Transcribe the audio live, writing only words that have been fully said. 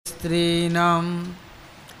strinam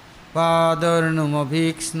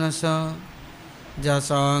padarnumabhiksnasa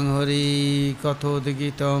jasang hari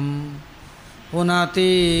kathodgitam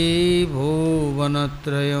punati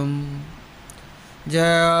bhuvanatrayam.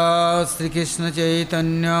 Jaya Sri Krishna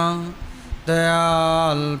Chaitanya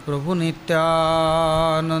Dayal Prabhu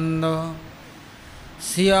Nityananda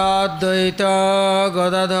Sri Advaita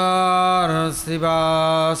Gadadhar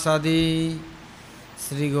Srivasadi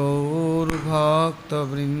Sri Gaur Bhakta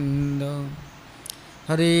Vrinda.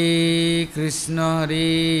 Hare Krishna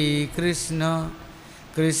Krishna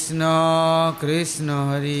Krishna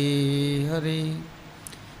Hare Hare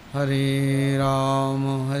Hare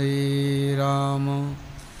Rama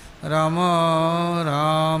Rama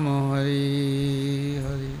Rama Hare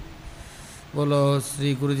Hare. Bolo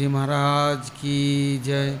Sri Guruji Maharaj ki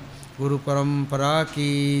jai, Guru Parampara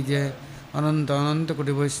ki jai, Ananta Ananta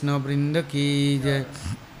Koti Vaishnava Vrinda ki jai,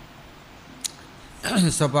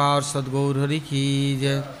 Sapar Sadgaur Hari ki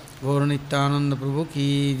jai, Gaur Nityananda Prabhu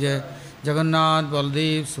ki jai, Jagannath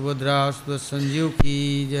Baldev Subhadra Sudasanjiv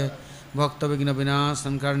ki jai, Bhakta Vigna Vinas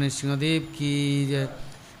Sankarni Singhadev ki jai,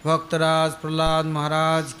 Bhaktaraj Prahlad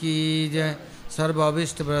Maharaj ki jai, Sarva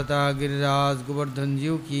Abhishta Vrata Giriraj Govardhan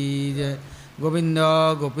Jiv ki jai,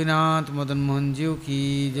 Govinda Gopinath Madan Mohan Jiv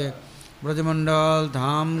ki jai, Brajamandal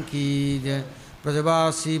Dham ki jai,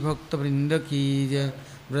 Brajavasi Bhakta Vrinda ki jai,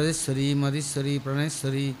 Brajeshwari Madheshwari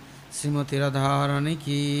Praneshwari Srimati Radharani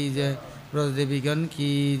ki jai, Brajdevigan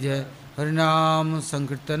ki jai, Harinam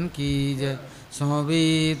Sankirtan ki jai,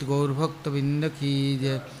 Samavit Gaur Bhakta Vrinda ki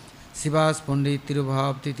jai, Srivas Pandit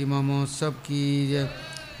Tirobhava Titi Mahotsav ki jai,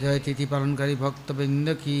 Jai Titi Palankari Bhakta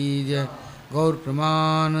Vrinda ki jai, Gaur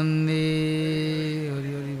Premanande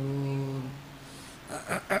Hari Hari Bol.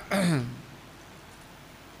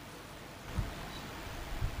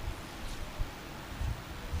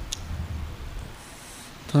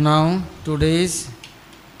 So now today is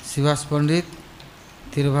Srivas Pandit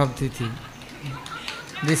Tirobhava Titi.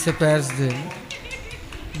 This is Paris Day.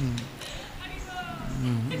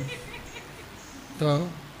 So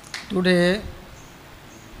today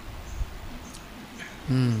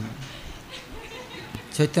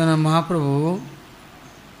Chaitanya Mahaprabhu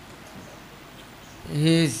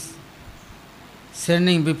he is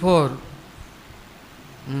sending before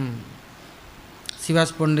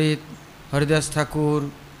Srivas Pandit, Haridas Thakur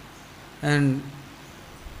and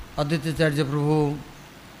Aditya Prabhu.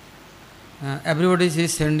 Everybody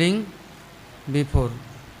is sending before.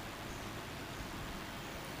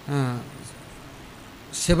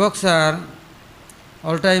 Sevaks are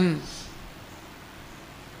all time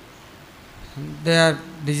they are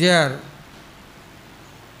desire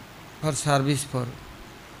for service for.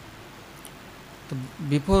 So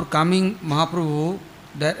before coming Mahaprabhu,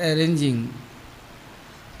 they are arranging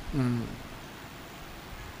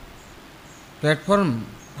platform,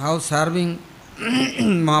 how serving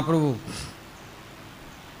Mahaprabhu.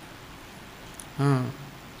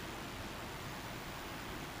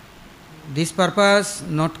 This purpose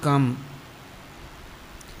not come.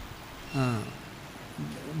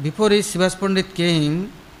 Before his Srivas Pandit came,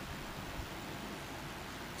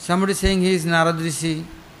 somebody saying he is Narad Rishi,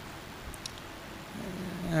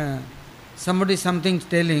 somebody something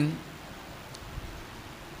telling,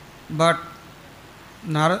 but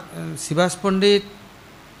Srivas Pandit,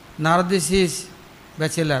 Narad Rishi is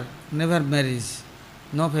bachelor, never marries,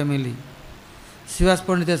 no family. Srivas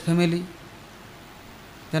Pandit has family,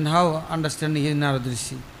 then how understanding he is Narad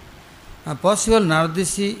Rishi? Possible Narad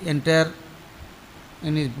Rishi enter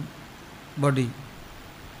in his body.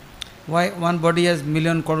 Why one body has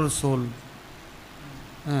million crore soul?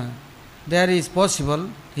 There is possible.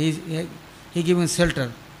 He giving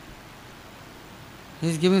shelter. He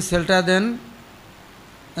is giving shelter. Then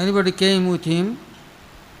anybody came with him,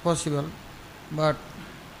 possible. But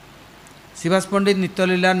Srivas Pandit Nitya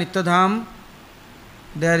Lila Nitya Dham,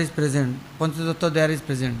 there is present. Panchatattva there is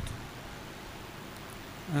present.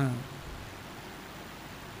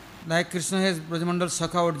 Like Krishna has Brajamandal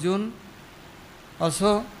Sakha Arjun,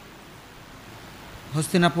 also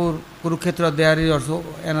Hastinapur, Kurukshetra, there is also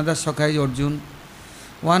another Sakha is Arjun.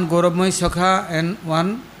 One Gauravmai Sakha and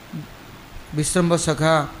one Vishrambha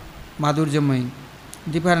Sakha, Madhurjamai.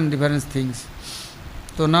 Different things.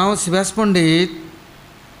 So now Srivas Pandit,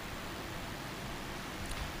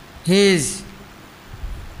 he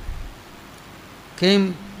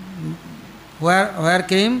came, where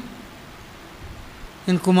came?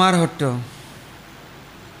 In Kumarhattu,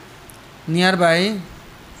 nearby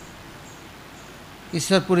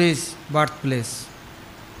Ishwarpuri's birthplace.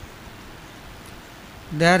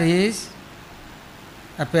 There he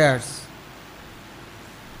appears.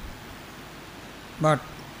 But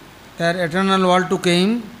their eternal world to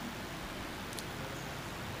came,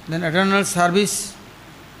 then eternal service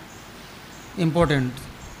important.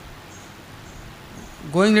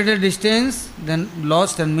 Going little distance, then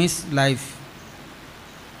lost and miss life.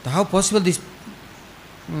 How possible this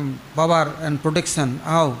power and protection?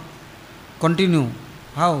 How? Continue.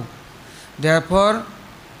 How? Therefore,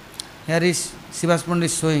 here is Srivasa Pandit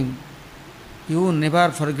showing, you never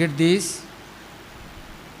forget this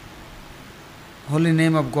holy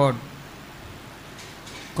name of God.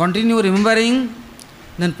 Continue remembering,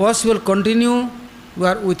 then possible continue you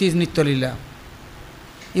are with his Nitya Lila.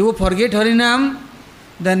 You forget Harinam,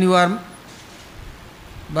 then you are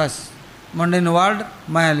bas, mundane world,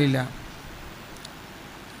 Maya Lila.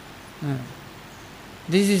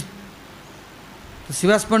 This is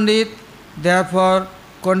Srivasa Pandit, therefore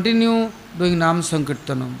continue doing Nam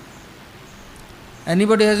Sankirtanam.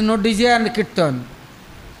 Anybody has no desire in Kirtan,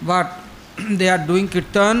 but they are doing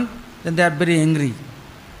Kirtan, then they are very angry,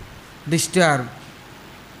 disturbed.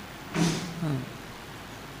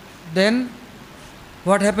 Then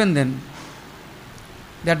what happened then?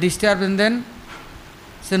 They are disturbed and then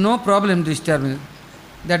say no problem disturbing.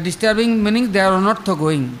 They are disturbing meaning they are not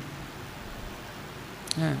going.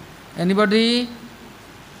 Anybody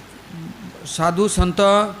sadhu,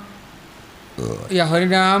 santa, ya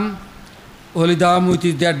harinam, holy dham, which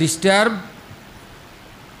is they are disturbed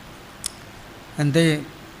and they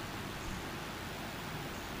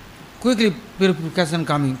quickly purification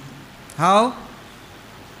coming. How?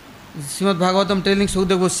 Srimad Bhagavatam telling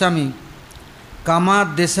Sukadeva Goswami,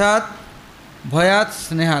 Kamat Desat Bhayat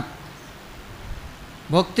Snehat.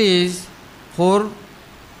 Bhakti is 4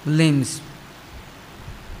 limbs.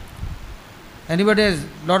 Anybody has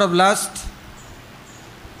lot of lust?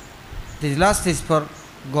 This lust is for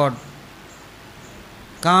God.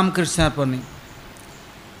 Kam Krishna Pani.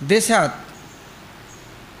 Desat,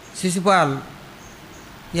 Sisupal,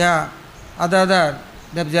 yeah, other,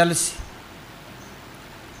 they have jealousy.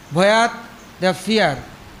 Bhayat, they have fear,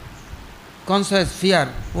 conscious fear.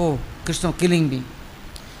 Oh, Krishna killing me.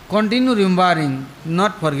 Continue remembering,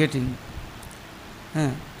 not forgetting.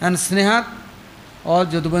 And Snehat, all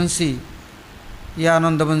Jaduvanshi, Ya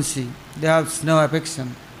Anandavanshi, they have no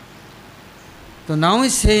affection. So now he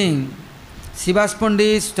is saying, Srivasa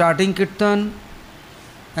Pandit starting Kirtan,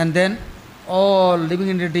 and then all living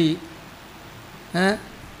entity, they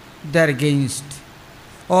are against.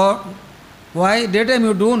 Or why? Daytime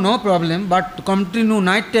you do, no problem, but continue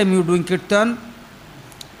night time you doing Kirtan,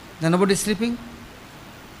 then nobody is sleeping.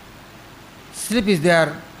 Sleep is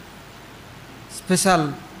their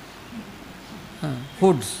special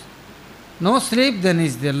foods. No sleep, then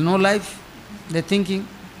is there no life. They are thinking.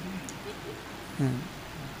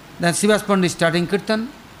 Then Srivasa Pandit is starting Kirtan.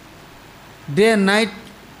 Day and night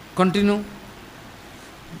continue.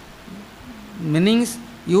 Meanings,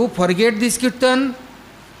 you forget this Kirtan,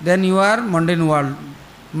 then you are mundane world.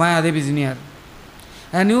 Maya Devi is near.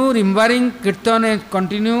 And you remembering Kirtan and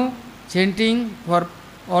continue chanting for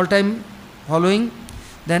all time following,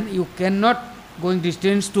 then you cannot going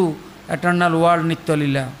distance to eternal world Nitya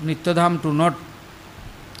Lila, Nitya Dham to not.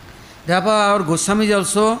 Therefore our Goswami is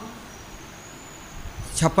also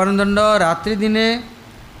Chaparananda Ratri Dine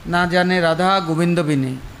Na Jane Radha Govinda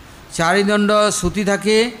Bine Charidanda Suti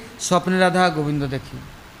Thake Swapne Radha Govinda Dekhe.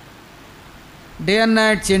 Day and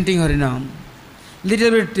night chanting Harinam.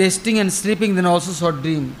 Little bit resting and sleeping, then also short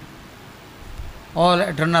dream. All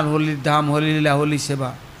eternal holy Dham, holy Lila, holy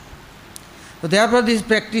Seva. So therefore this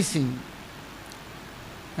practicing,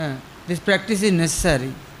 this practice is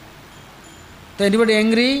necessary. So anybody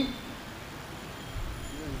angry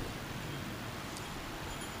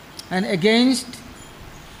and against,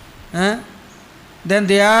 then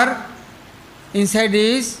they are inside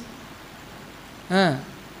is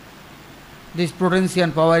this potency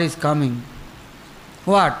and power is coming.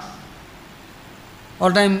 What?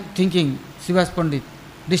 All time thinking, Srivasa Pandit,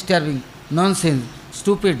 disturbing, nonsense,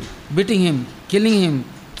 stupid, beating him, killing him,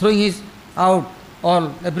 throwing his out,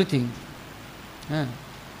 all, everything.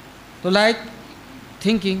 So like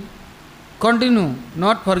thinking, continue,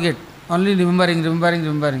 not forget, only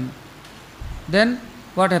remembering. Then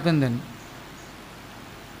what happened then?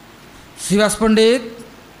 Srivasa Pandit,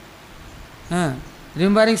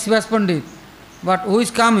 remembering Srivasa Pandit, but who is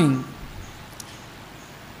coming?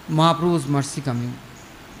 Mahaprabhu's mercy coming.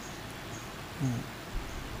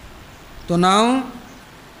 So now,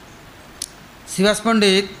 Srivasa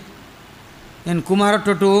Pandit in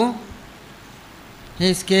Kumarata too,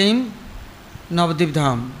 he came Navadvip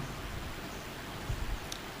Dham.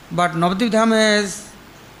 But Navadvip Dham has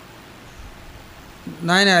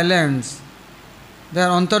 9 islands. There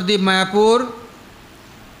are Antardip, Mayapur,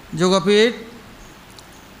 Yogapit.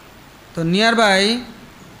 So nearby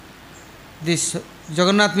this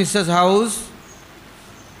Jagannath Mishra's house,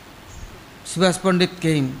 Srivasa Pandit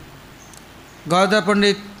came. Gadadhar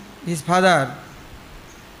Pandit, his father,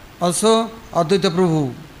 also Advaita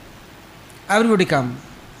Prabhu. Everybody come.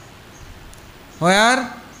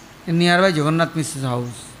 Where? In nearby Jagannath Mishra's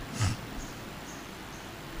house.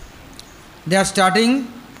 They are starting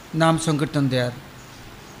Nam Sankirtan there.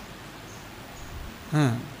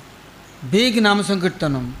 Big Nam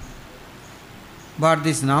Sankirtanam. But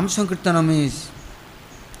this Nam Sankirtanam is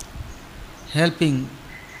helping,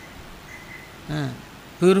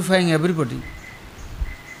 purifying everybody.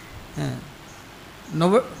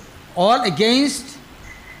 All against,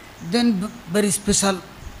 then very special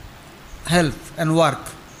help and work.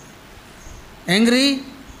 Angry,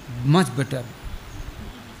 much better.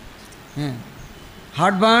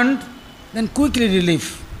 Heartburn, then quickly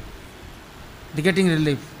relief. The getting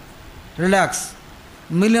relief. Relax.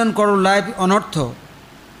 Million crore life anartha.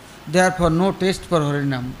 Therefore, no taste for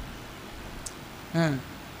Harinam.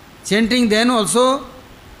 Chanting then also,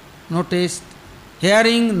 no taste.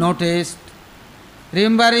 Hearing, no taste.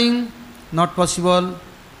 Remembering, not possible.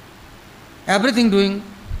 Everything doing.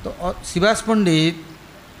 So, Srivasa Pandit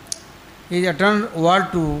is eternal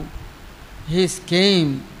world to his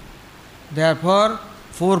came. Therefore,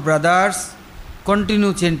 four brothers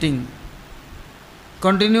continue chanting,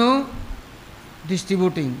 continue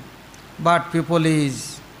distributing, but people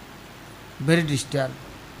is very disturbed.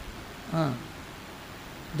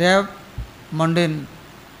 They have mundane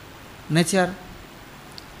nature,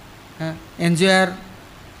 enjoyer.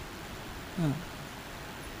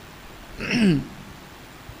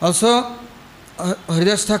 Also,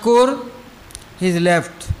 Haridas Thakur, he is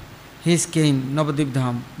left. He came, Navadip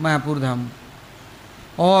Dham, Mayapur Dham.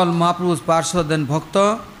 All Mahaprabhu's Parshad and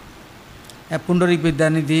Bhakta, Pundarik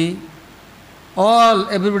Vidyanidhi, all,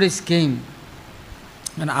 everybody came.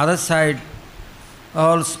 And other side,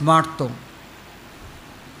 all smarto,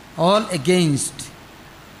 all against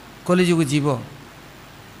Kali Yuga Jiva,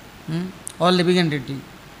 all living entity.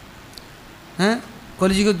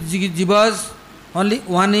 Kali Yuga Jivas, only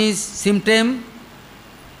one is symptom,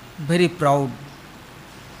 very proud.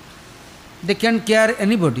 They can't care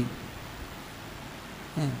anybody.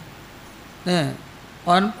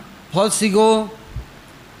 On false ego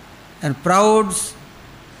and prouds,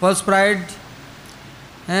 false pride,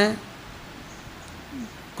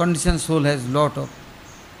 conditioned soul has lot of.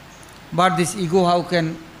 But this ego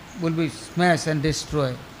will be smashed and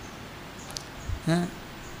destroyed.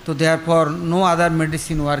 So therefore no other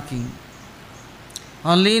medicine working.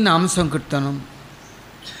 Only Nam Sankirtanam.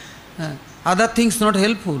 Other things not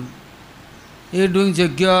helpful. You are doing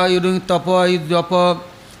yajna, you are doing tapa, you japa,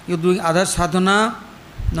 you are doing other sadhana,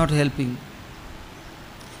 not helping.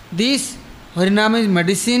 This Harinam is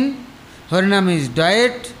medicine, Harinam is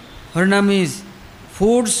diet, Harinam is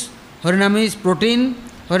foods, Harinam is protein,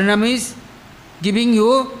 Harinam is giving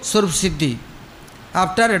you Surv Siddhi.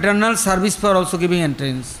 After eternal service for also giving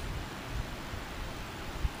entrance.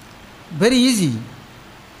 Very easy,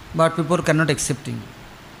 but people cannot accepting.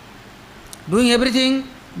 Doing everything,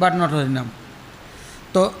 but not Harinam.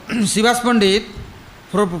 So, Srivasa Pandit,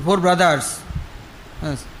 four brothers,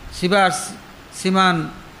 Srivas,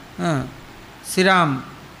 Siman, Sriram,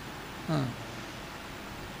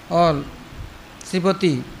 all,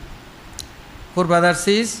 Sripati, four brothers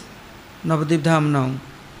is Navadip Dham now.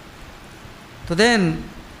 So then,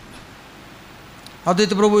 Advaita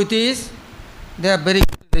Prabhu it is, they are very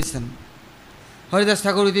good relation. Haridas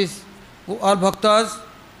Thakur it is, all Bhaktas,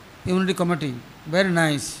 unity committee, very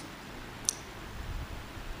nice.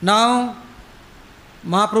 Now,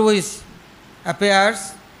 Mahaprabhu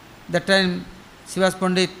appears, that time Srivasa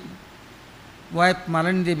Pandit, wife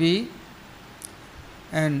Malani Devi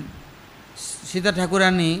and Sita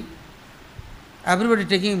Thakurani, everybody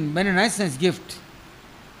taking very nice gift.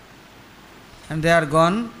 And they are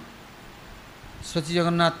gone, Sachi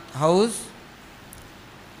Jagannath house,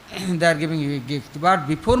 they are giving you a gift. But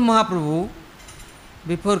before Mahaprabhu,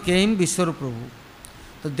 before came Vishwarup Prabhu.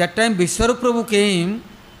 So that time Vishwarup Prabhu came,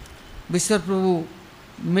 Vishwarup Prabhu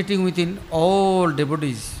meeting within all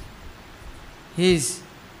devotees. He is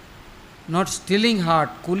not stilling heart,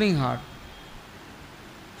 cooling heart.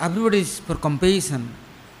 Everybody is for compassion,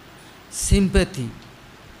 sympathy.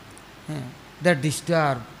 They are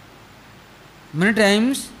disturbed. Many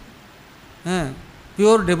times,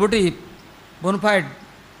 pure devotee, bona fide,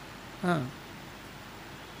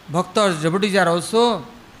 bhaktas, devotees are also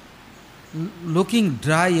looking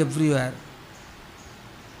dry everywhere.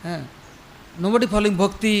 Nobody following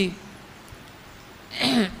bhakti,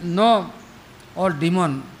 no, all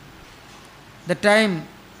demon, The time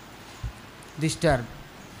disturbed.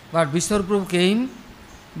 But Vishwar Prabhu came,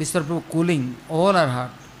 Vishwar Prabhu cooling all our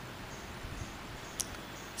heart.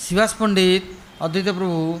 Srivasa Pandit, Advaita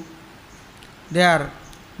Prabhu, they are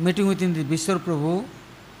meeting within the Vishwar Prabhu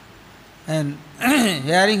and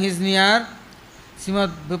hearing his near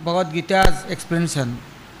Srimad Bhagavad Gita's explanation.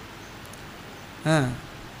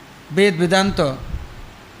 Ved Vedanta,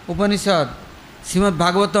 Upanishad, Srimad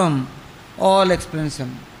Bhagavatam, all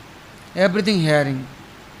explanation. Everything hearing.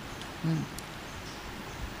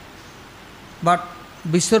 But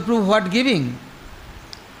Vishwar Prabhu what giving?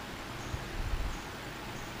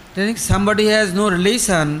 Then somebody has no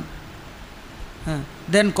relation,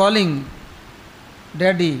 then calling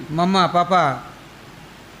daddy, mama, papa.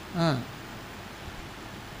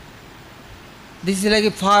 This is like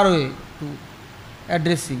a far way to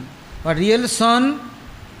addressing. But real son,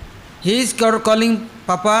 he is calling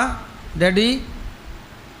papa, daddy.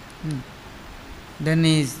 Then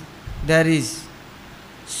there is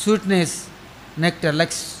sweetness, nectar,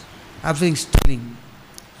 like everything stealing.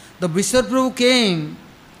 The Vishwar Prabhu came,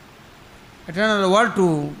 eternal world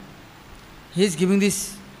too, he is giving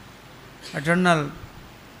this eternal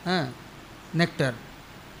nectar.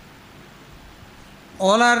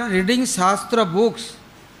 All are reading Shastra books,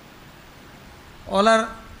 all are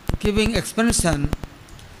giving explanation.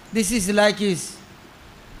 This is like his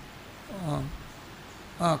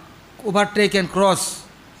overtake and cross,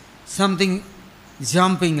 something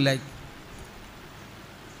jumping like.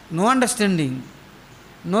 No understanding,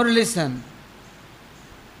 no relation.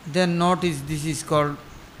 Then notice this is called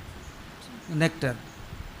nectar.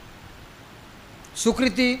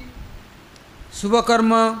 Sukriti,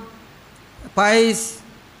 Subhakarma, Pais,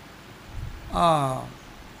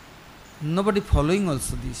 nobody following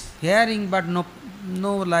also this. Hearing but no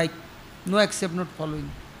accept, not following.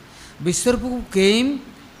 Vishwar Prabhu came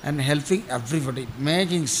and helping everybody,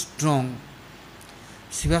 making strong.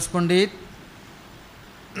 Srivasa Pandit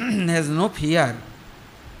has no fear,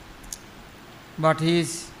 but he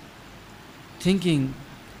is thinking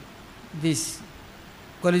this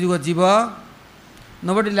Kali Yuga Jiva,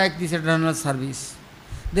 nobody like this eternal service.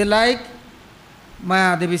 They like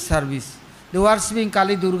Maya Devi's service. They worshipping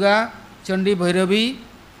Kali Durga, Chandi Bhairavi,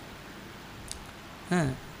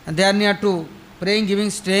 and they are near to praying, giving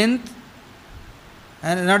strength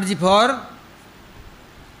and energy for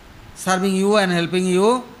serving you and helping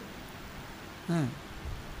you.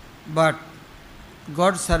 But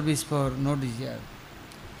God's service for no desire.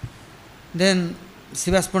 Then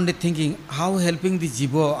Srivasa Pandit thinking, how helping the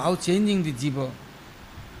jiva, how changing the jiva?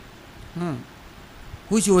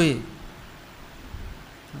 Which way?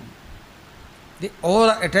 They all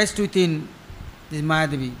are attached within this Maya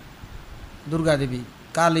Devi, Durga Devi,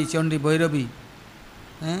 Kali, Chandi, Bhairavi.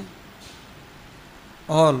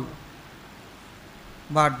 All.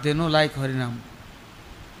 But they no like Harinam.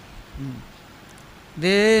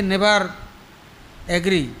 They never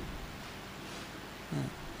agree.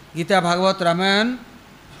 Gita, Bhagavat, Ramayana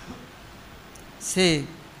say,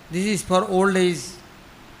 this is for old age,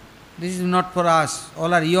 this is not for us.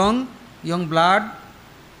 All are young blood,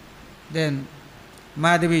 then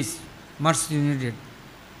Maya Devi's mercy needed.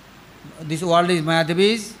 This world is Maya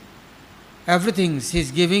Devi's, everything she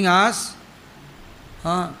is giving us,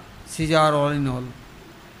 she is our all in all.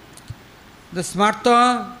 The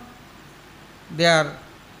smarta, they are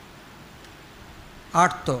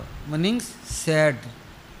artha, meaning sad,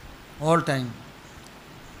 all time.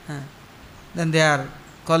 Then they are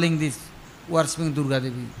calling this, worshipping Durga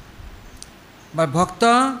Devi. But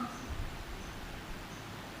bhakta,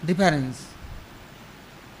 difference.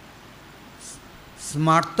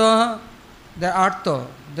 Smarta, they are artha,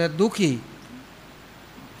 they are dukhi,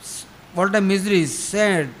 all time misery,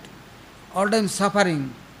 sad, all time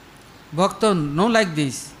suffering. Bhakta, no like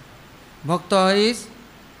this. Bhakta is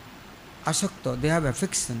asakta, they have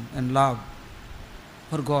affection and love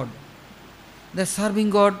for God. They are serving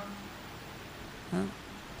God.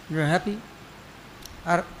 They are happy.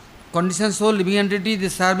 Our conditioned soul, living entity, they are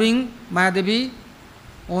serving Maya Devi,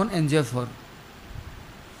 own enjoy for.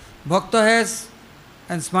 Bhakta has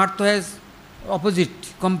and smarta has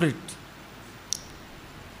opposite, complete.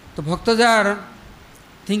 The bhaktas are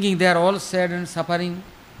thinking they are all sad and suffering.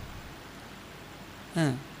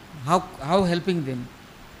 How helping them?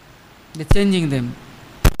 They are changing them.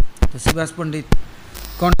 The Srivasa Pandit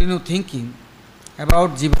continue thinking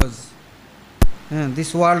about jivas,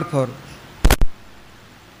 this world for.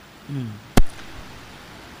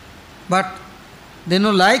 But they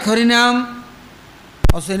no like Harinam,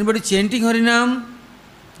 also anybody chanting Harinam,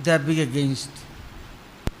 they are big against.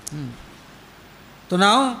 So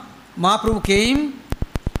now Mahaprabhu came,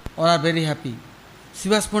 all are very happy.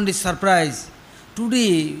 Srivasa Pandit surprised.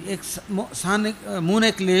 Today, moon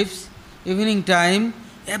eclipse, evening time,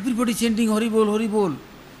 everybody chanting Hari Bol, Hari Bol,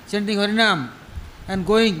 chanting Harinam, and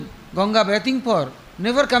going Ganga bathing for,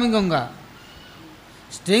 never coming Ganga.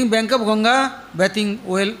 Staying bank of Ganga, bathing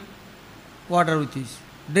well water with this,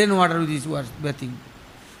 drain water with this bathing,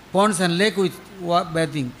 ponds and lake with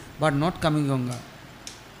bathing, but not coming Ganga.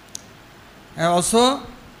 And also,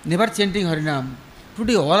 never chanting Harinam.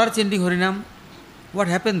 Today all are chanting Harinam. What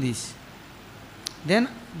happened this? Then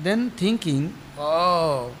thinking,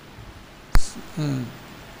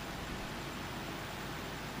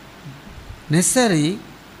 necessary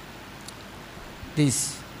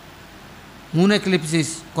this moon eclipse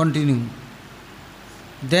is continuing.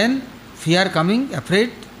 Then fear coming,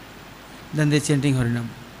 afraid, then they chanting Harinam.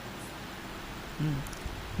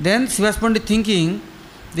 Then Srivasa Pandit thinking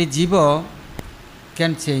the jiva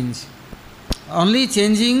can change. Only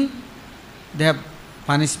changing they have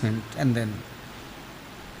punishment and then.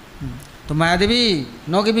 So Mayadevi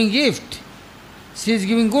not giving gift, she is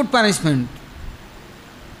giving good punishment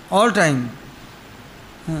all time.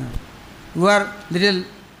 You are little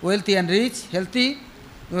wealthy and rich, healthy,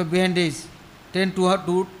 you are behind this 10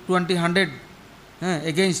 to 20, 100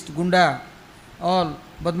 against Gunda, all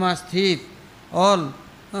Badmas, thief, all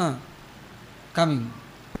coming.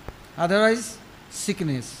 Otherwise,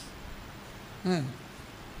 sickness.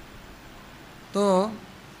 So,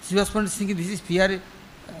 Srivasa Pandit is thinking this is fear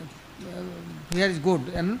is good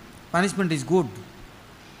and punishment is good.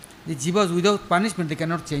 The jivas without punishment they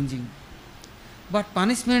cannot changing. But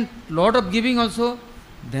punishment, lot of giving also,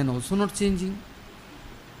 then also not changing.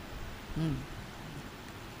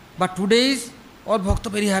 But today is all bhakta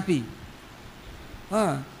very happy.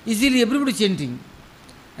 Easily everybody chanting.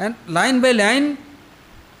 And line by line,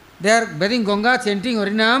 they are bathing Ganga, chanting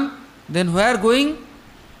Harinam, then where going?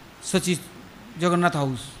 Such is Jagannath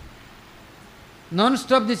house.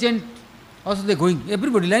 Non-stop they chant, also they going.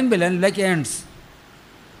 Everybody line by line like ants.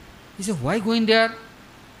 He said, why going there?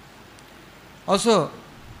 Also,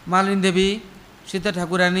 Malini Devi, Sita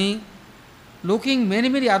Thakurani, looking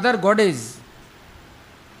many other goddesses,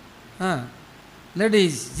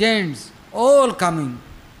 ladies, gents, all coming.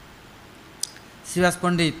 Srivasa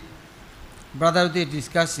Pandit, brother with it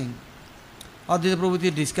discussing, Aditya Prabhu with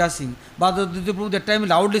it discussing, but Aditya Prabhu that time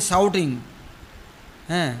loudly shouting,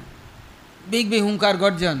 big hunkar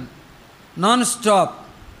garjan, non-stop.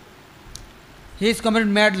 He is committed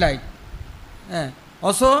mad like.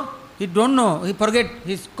 Also, he don't know, he forget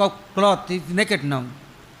his cloth, he is naked now.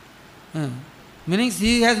 Meaning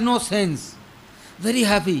he has no sense. Very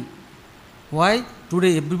happy. Why?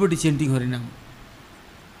 Today everybody chanting Harinam.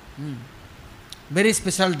 Very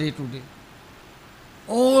special day today.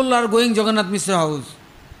 All are going Jagannath Mishra house.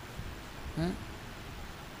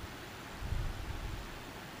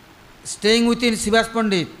 Staying within Srivasa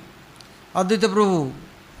Pandit, Aditya Prabhu,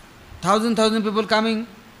 thousand people coming,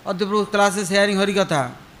 Aditya Prabhu classes hearing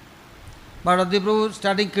Harikatha. But Aditya Prabhu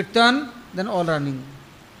starting Kirtan, then all running.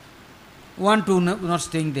 1, 2 not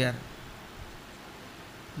staying there.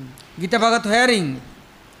 Gita Bhagat hearing,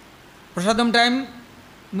 Prasadam time,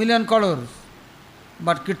 million colors.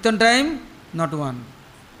 But Kirtan time, not one.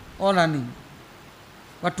 All running.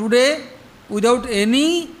 But today, without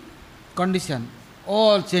any condition,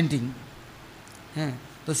 all chanting.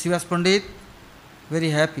 So Srivasa Pandit, very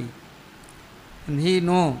happy. And he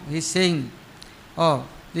is saying,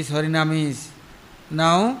 this Harinam is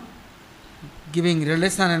now giving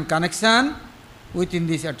relation and connection within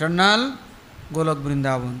this eternal Golok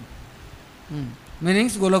Vrindavan.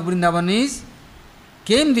 Meanings Golok Vrindavan is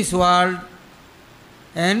came this world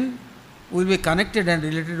and will be connected and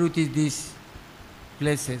related with these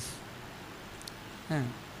places.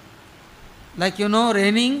 Like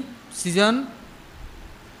raining season,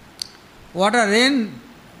 water rain,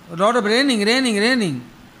 a lot of raining,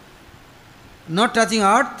 not touching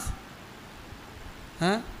earth,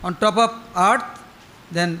 on top of earth,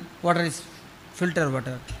 then water is filter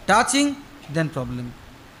water. Touching, then problem.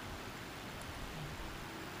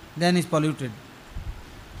 Then is polluted.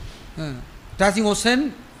 Touching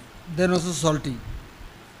ocean, then also salty.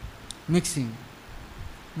 Mixing.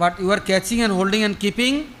 But you are catching and holding and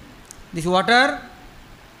keeping this water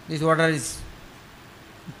is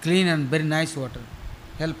clean and very nice water.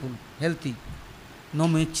 Helpful, healthy, no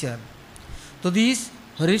mixture. So this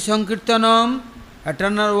Hari Sankirtanam,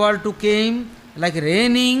 eternal world to came, like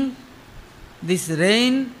raining, this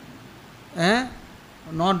rain,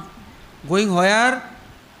 not going where?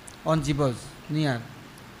 On jivas, near.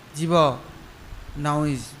 Jiva now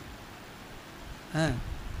is,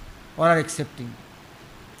 all are accepting.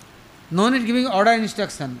 No need giving order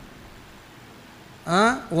instruction.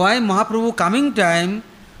 why Mahaprabhu coming time,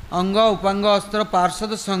 Anga Upanga Astra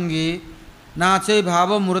Parsada Sangi, Nache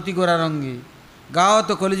Bhava Murati Gorarangi, Gavat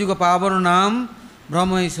Kolijuga Pavar Nam,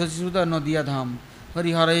 Brahma Sasisuda Nodia Dham,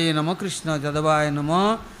 Hari Hare Nama Krishna, Jadavaya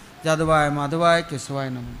Nama, Jadavaya Madhavaya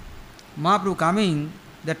Kesavaya Nama. Mahaprabhu coming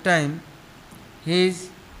that time, his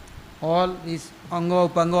all his Anga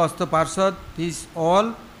Upanga Astra Parsad, his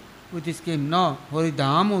all with his came. No, Hari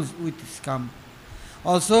Dham with his come.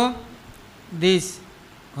 Also, this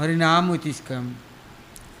Harinam with his come.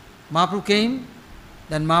 Mahaprabhu came,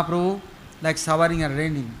 then Mahaprabhu like showering and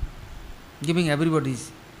raining, giving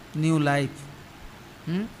everybody's new life.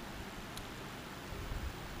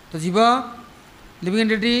 So Jiva, living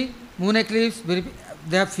entity, moon eclipse,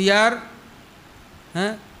 they have fear,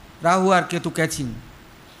 Rahu or Ketu catching.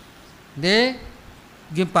 They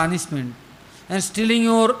give punishment and stealing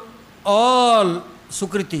your all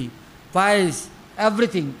Sukriti, pies,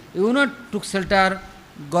 everything. You not took shelter,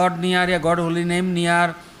 God near, ya God holy name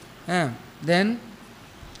near, then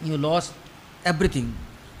you lost everything.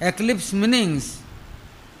 Eclipse meanings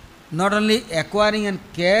not only acquiring and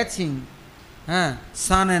catching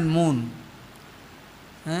sun and moon.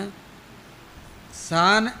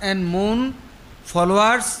 Sun and moon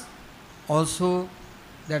followers also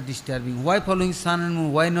they are disturbing. Why following sun and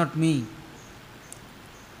moon? Why not me?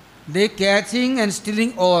 They catching and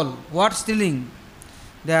stealing all. What stealing?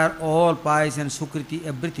 They are all pies and sukriti,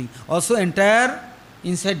 everything. Also entire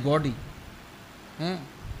inside body.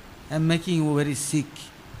 And making you very sick.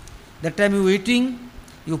 That time you eating,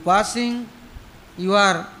 you passing, you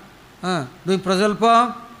are doing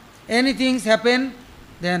prajalpa, anything happen,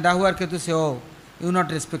 then Rahu or Ketu say, oh, you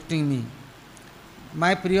not respecting me.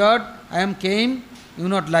 My period, I am came, you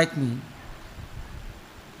not like me.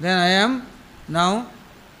 Then I am now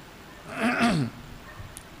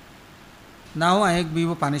now I give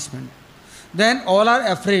you punishment. Then all are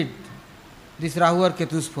afraid, this Rahu or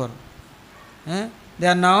Ketu's for. They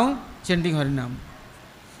are now chanting Harinam.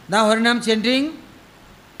 Now Harinam chanting,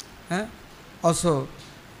 also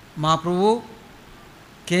Mahaprabhu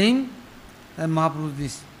came and Mahaprabhu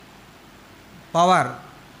this power,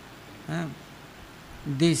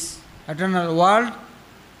 this eternal world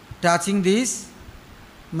touching this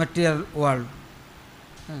material world.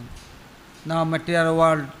 Now material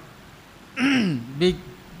world big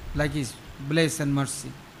like his bliss and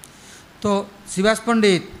mercy. So Srivasa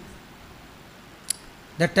Pandit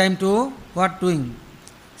that time to what doing?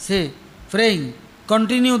 Say praying,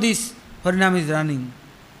 continue this Harinam is running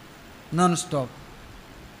non-stop.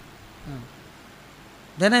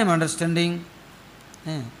 Then I am understanding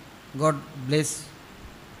God bless.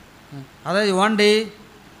 Otherwise one day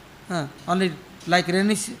only like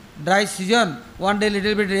rainy dry season, one day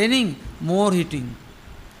little bit raining, more heating,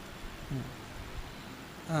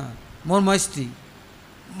 more moisty,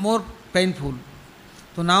 more painful.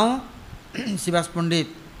 So now Srivasa Pandit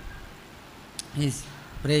is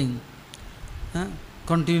praying,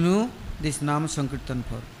 continue this Nam Sankirtan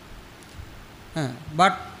for.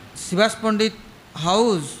 But Srivasa Pandit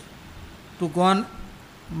house to gone,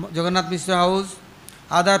 Jagannath Mishra house,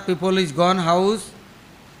 other people is gone house,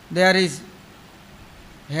 there is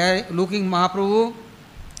here looking Mahaprabhu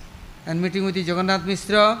and meeting with the Jagannath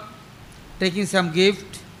Mishra, taking some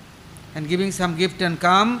gift and giving some gift and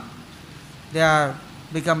come, they are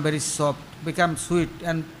become very soft, become sweet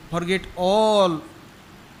and forget all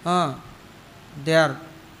their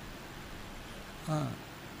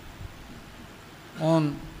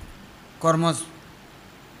own karmas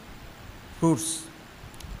fruits.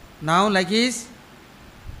 Now like is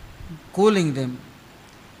cooling them.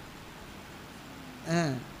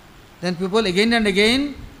 Then people again and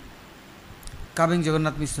again coming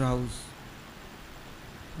Jagannath Mishra house.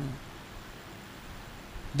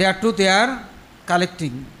 They are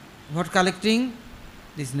collecting. What collecting?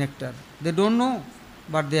 This nectar. They don't know,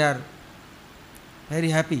 but they are very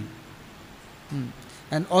happy.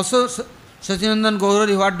 And also Sachinandan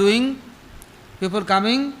Gaurari what doing? People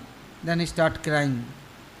coming, then he start crying.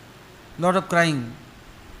 Lot of crying.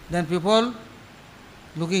 Then people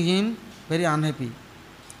looking him very unhappy.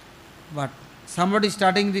 But somebody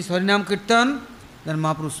starting this Harinam Kirtan, then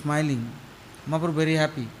Mahaprabhu smiling. Mahaprabhu very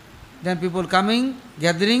happy. Then people coming,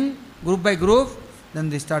 gathering, group by group, then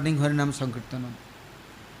they starting Harinam Sankirtanam.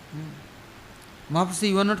 Mahaprabhu say,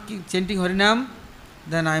 you are not chanting Harinam,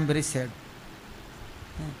 then I am very sad.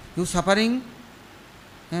 You suffering,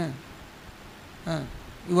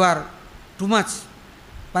 you are too much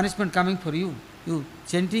punishment coming for you. You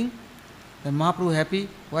chanting, then Mahaprabhu happy,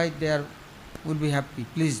 why they are will be happy,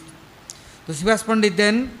 pleased. So Srivasa Pandit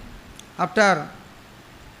then, after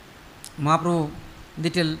Mahaprabhu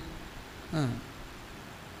little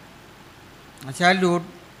childhood,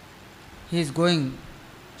 he is going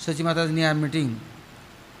Sachimata's near meeting.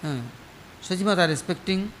 Sachimata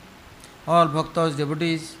respecting all bhaktas,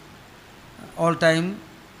 devotees, all time,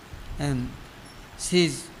 and she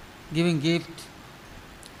is giving gift.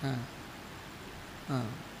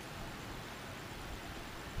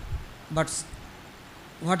 But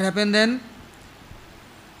what happened then?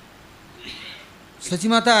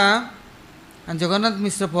 Sachimata and Jagannath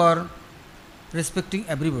Mishra for respecting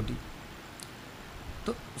everybody.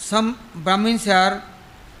 So some Brahmins are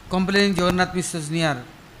complaining Jagannath Mishra is near.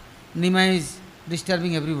 Nima is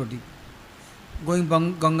disturbing everybody. Going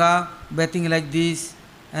Ganga, bathing like this,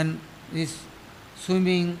 and is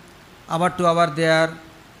swimming hour to hour there.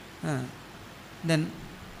 Then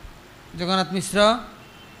Jagannath Mishra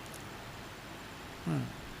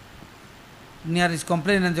near is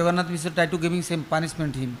complaining, and Jagannath Mishra tried to giving some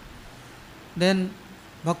punishment him. Then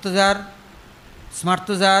Bhaktajar,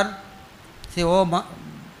 Smartajar say, oh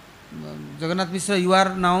Jagannath Mishra, you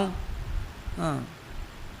are now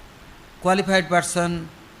qualified person.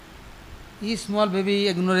 He is small baby,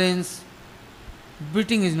 ignorance.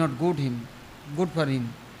 Beating is not good for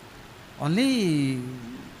him. Only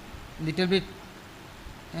little bit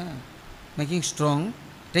making strong,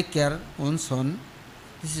 take care own son.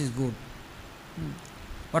 This is good.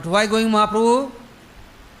 But why going Mahaprabhu?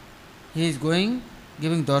 He is going,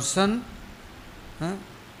 giving darshan,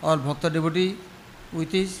 all bhakta devotee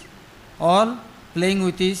with his, all playing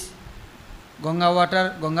with his Ganga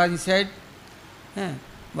water, Ganga inside,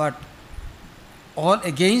 but all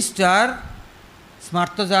against are,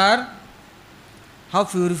 smartas are, how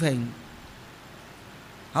purifying,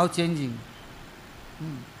 how changing.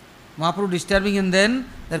 Mahaprabhu disturbing, and then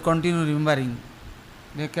they continue remembering.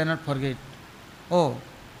 They cannot forget. Oh,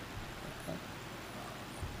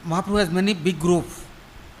 Mahaprabhu has many big groups.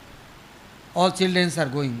 All children are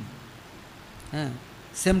going.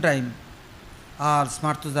 Same time, all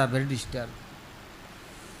smartas are very disturbed.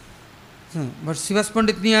 But Srivasa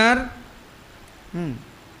Pandit near,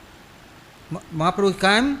 Mahaprabhu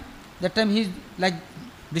came, that time he is like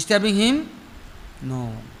disturbing him.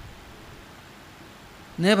 No.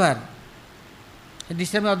 Never. He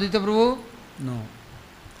disturbing Advaita Prabhu? No.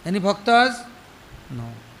 Any bhaktas? No.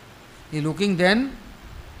 He looking then,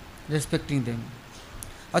 respecting them.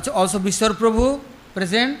 Also Vishwar Prabhu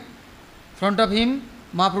present, front of him,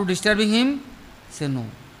 Mahaprabhu disturbing him, say no.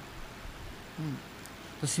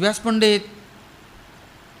 So Srivasa Pandit,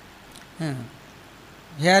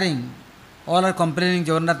 hearing, all are complaining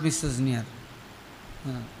Jagannath Mishra is near.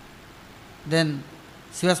 Then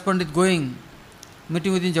Srivasa Pandit going,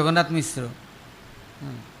 meeting with Jagannath Mishra,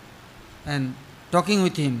 and talking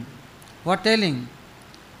with him. What telling?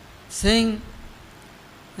 Saying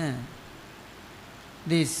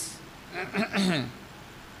this,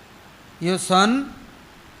 your son,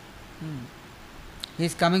 he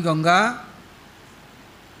is coming Ganga,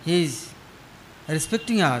 he is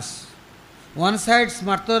respecting us. One side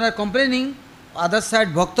Smartas are complaining, other side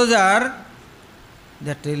Bhaktas are,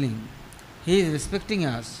 they are telling, he is respecting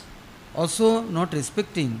us. Also not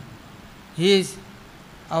respecting. He is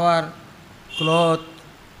our cloth,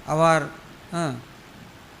 our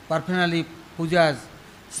paraphernalia, pujas,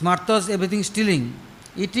 smartas, everything stealing,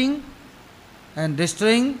 eating and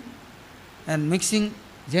destroying and mixing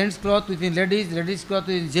gents' cloth with ladies, ladies' cloth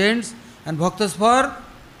with gents, and bhaktas for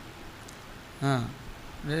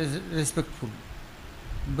respectful.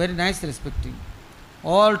 Very nice respecting.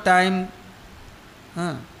 All time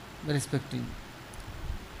respecting.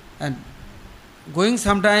 And going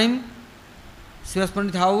sometime, Srivasa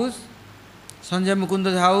Pandit's house, Sanjay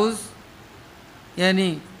Mukunda's house,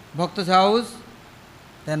 any Bhakta's house,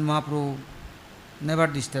 then Mahaprabhu never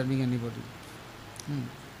disturbing anybody.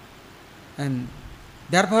 And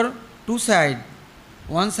therefore, two sides.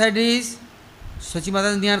 One side is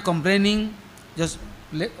Sachimata near complaining, just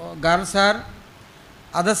girls are.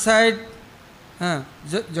 Other side,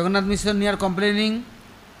 Jagannath Mishra near complaining,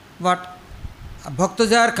 but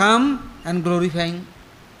Bhaktas are come and glorifying.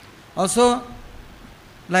 Also,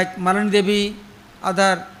 like Malani Devi,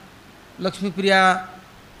 other Lakshmi Priya,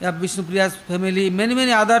 Vishnu Priya's family,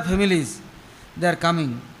 many other families, they are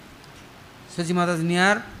coming. Sachimata's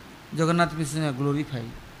near, Jagannath Mishra glorify.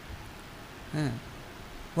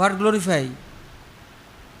 What glorify?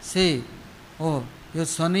 Say, oh, your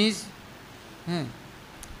son is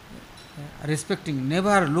respecting,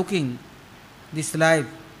 never looking this life,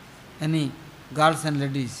 any girls and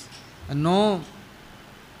ladies, and no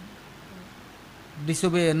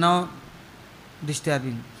disobey, no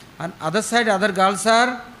disturbing. And other side, other girls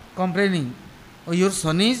are complaining, oh, your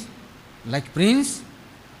son is like prince,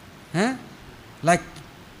 like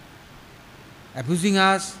abusing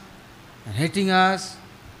us, and hating us,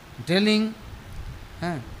 telling,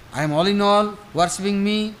 I am all in all, worshipping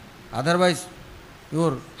me, otherwise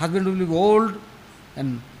your husband will be old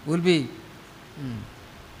and will be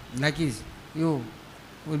like this, you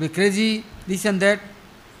will be crazy, this and that.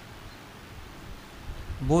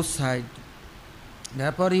 Both sides.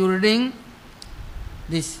 Therefore you reading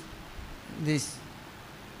this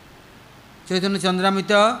Chaitanya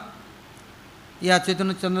Chandramrita,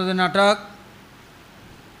 Chaitanya Chandra Natak,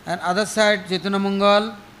 and other side Chaitanya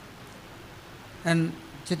Mangal and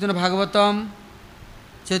Chaitanya Bhagavatam,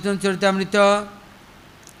 Chaitanya Charitamrita,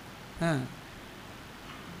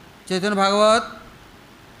 Chaitanya Bhagavat,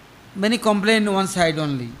 many complain one side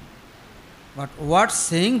only. But what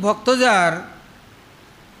saying Bhaktas are,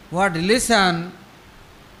 what relation,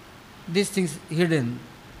 these things hidden.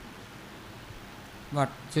 But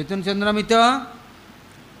Chaitanya Chandramrita,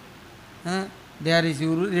 there is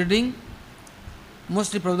you reading,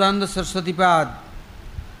 mostly Prabhupada Saraswati Pad,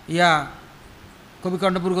 Kavi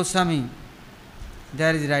Kantapur Goswami,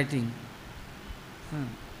 there is writing.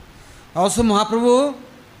 Also Mahaprabhu,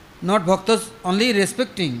 not Bhaktas only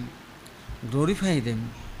respecting, glorify them.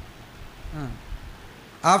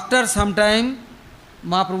 After some time,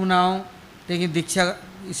 Mahaprabhu now taking Diksha,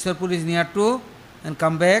 Ishwarpur is near to, and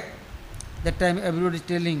come back. That time everybody is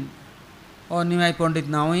telling, oh Nimai Pandit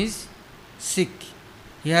now is sick.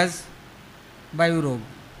 He has Vayu Rog.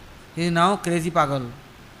 He is now crazy pagal,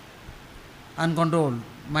 uncontrolled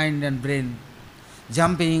mind and brain.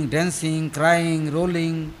 Jumping, dancing, crying,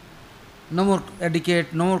 rolling, no more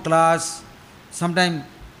etiquette, no more class, sometimes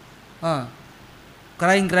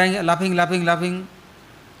crying, laughing,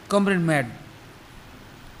 complete mad.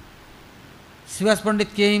 Srivasa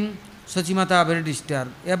Pandit came, Sachimata very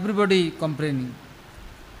disturbed, everybody complaining.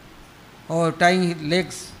 Or tying his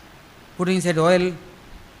legs, putting inside oil,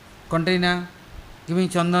 container, giving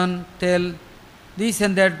chandan, tel, this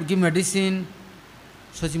and that, give medicine.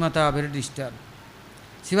 Sachimata very disturbed.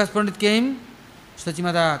 Srivasa Pandit came,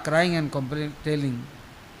 Sachimata crying and telling.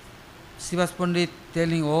 Srivasa Pandit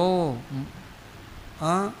telling, oh,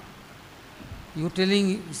 you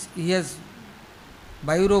telling he has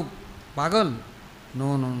Vayu pagal?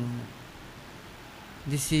 No.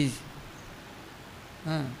 This is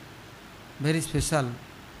very special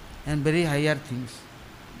and very higher things.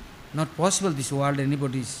 Not possible this world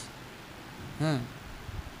anybody's.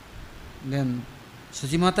 Then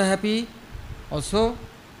Sachimata happy, also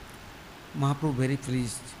Mahaprabhu very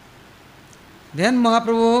pleased. Then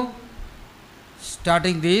Mahaprabhu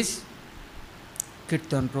starting this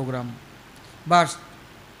Kirtan program. But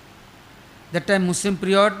that time Muslim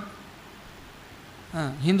period,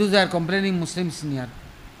 Hindus are complaining Muslims near,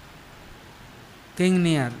 king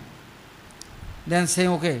near. Then saying,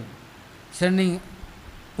 okay, sending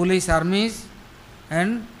police armies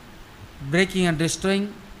and breaking and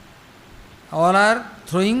destroying. All are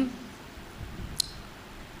throwing.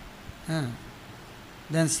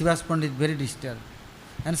 Then Srivasa Pandit very disturbed.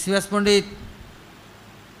 And Srivasa Pandit,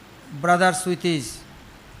 brothers with his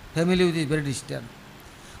family with his very disturbed.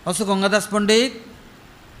 Also Gangadas Pandit,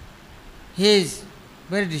 he is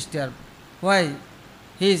very disturbed. Why?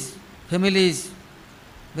 His family is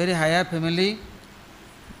very higher family,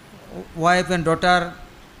 wife and daughter,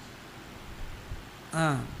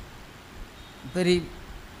 very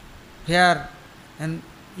fair and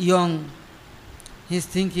young. He is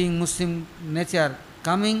thinking Muslim nature,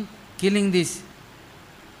 coming, killing this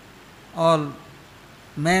all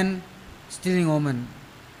men, stealing women.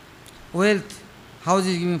 Wealth,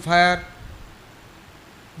 houses giving fire.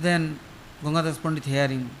 Then Gangadas Pandit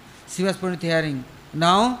hearing, Srivasa Pandit hearing.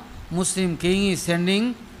 Now Muslim king is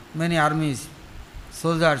sending many armies,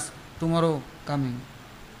 soldiers, tomorrow coming.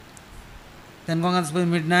 Then Gangadas Pandit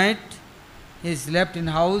midnight, he is left in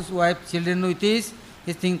house, wife, children with his,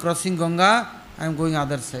 he is thinking crossing Ganga, I am going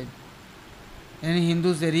other side. Any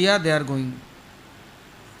Hindus area, they are going.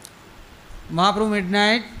 Mahaprabhu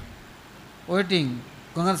midnight, waiting.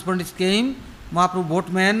 Gangadas Pandit came, Mahaprabhu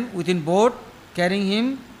boatman within boat, carrying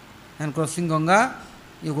him and crossing Ganga,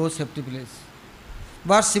 you go safety place.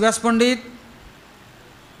 But Srivasa Pandit,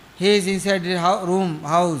 he is inside the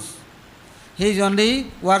house. He is only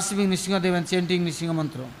worshipping Nrsimhadev and chanting Nrsimha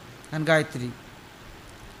mantra and Gayatri.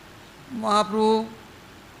 Mahaprabhu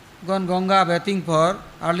gone Ganga bathing for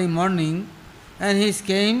early morning, and he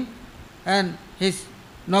came and he is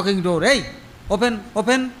knocking door. Hey, open.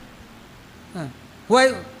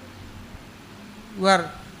 Why you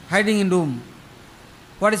are hiding in room?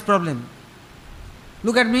 What is problem?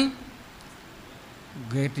 Look at me.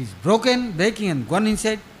 Gate is broken, breaking and gone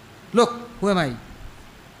inside. Look, who am I?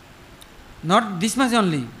 Not this much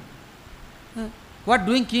only. What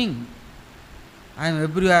doing king? I am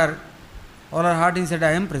everywhere. All our heart inside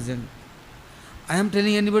I am present. I am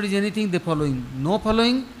telling anybody anything, they following. No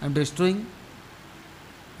following, I am destroying.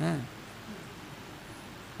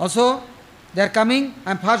 Also, they are coming,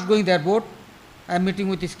 I am fast going their boat. I am meeting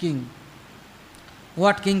with this king.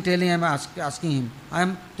 What king telling? I am asking him. I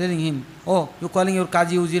am telling him, oh, you calling your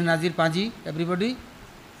Kaji, Uzir, Nazir, Paji, everybody?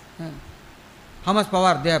 How much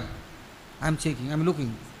power they have? I am checking, I am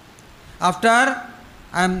looking. After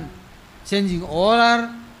I am changing all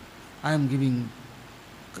our, I am giving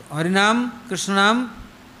Harinam, Krishnanam,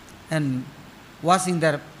 and washing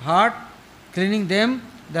their heart, cleaning them,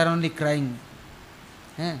 they are only crying.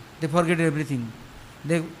 They forget everything.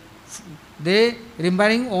 They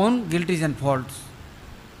remembering own guilties and faults.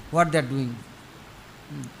 What they are doing.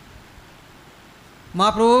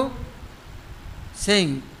 Mahaprabhu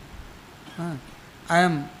saying, I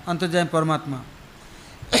am Antarjayam Paramatma.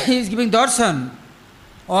 He is giving darshan,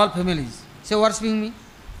 all families. Say, worshipping me,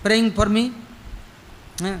 praying for me.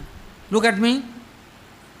 Look at me.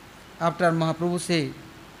 After Mahaprabhu say,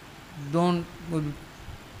 don't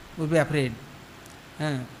will be afraid.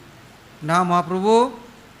 Now Mahaprabhu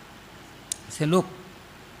say, look,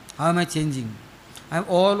 how am I changing? I am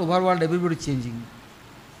all over world, everybody changing.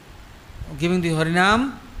 Giving the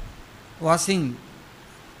Harinam, washing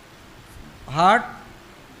heart,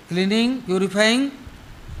 cleaning, purifying,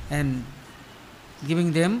 and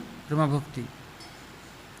giving them Prema Bhakti.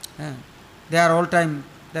 They are all time,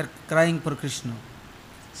 they are crying for Krishna,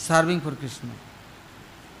 serving for Krishna.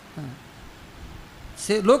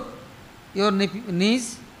 Say, look, your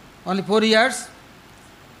niece, only 4 years,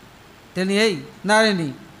 tell me, hey,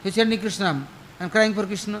 Narayani, you send me Krishna, I am crying for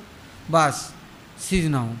Krishna. Bas, she is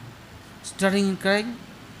now starting crying,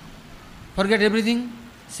 forget everything,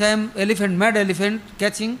 same elephant, mad elephant,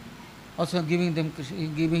 catching, also giving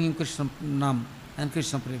him Krishna Nam and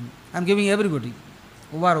Krishna Prem. I am giving everybody,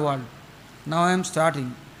 over world. Now I am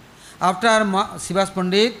starting. After Srivasa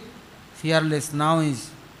Pandit, fearless, now is.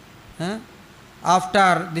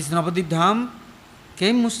 After this Navadip Dham,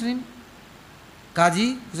 came Muslim,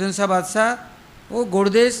 Kaji, Hussain Shah Badshah, oh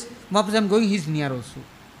Gordesh, Mahaprabhu, I am going, he is near also.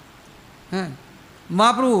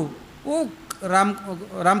 Mahaprabhu, oh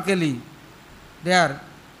Ramkeli, there,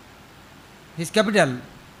 his capital,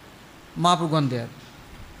 Mahaprabhu gone there.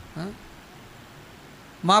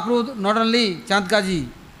 Mahaprabhu not only Chandkaji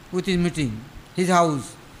with his meeting, his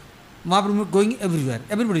house, Mahaprabhu going everywhere,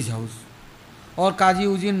 everybody's house. Or Kaji,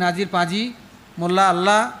 Ujin, Nazir, Paji, Mullah,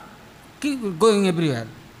 Allah, keep going everywhere.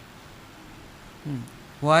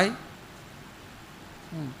 Why?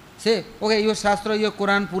 Say, okay, your Shastra, your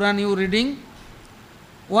Quran, Puran, you reading,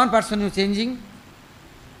 one person you changing,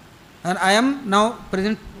 and I am now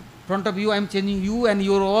present in front of you, I am changing you and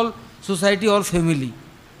your all society, all family.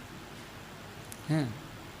 Then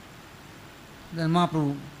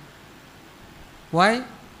Mahaprabhu, why?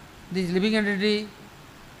 This living entity,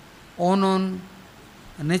 own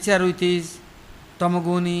nature with his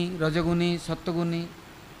Tamaguni, Rajaguni, Sattaguni,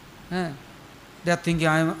 they are thinking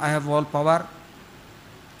I have all power.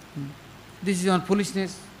 This is on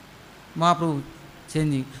foolishness. Mahaprabhu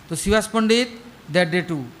changing. So Srivasa Pandit, that day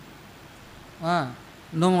too,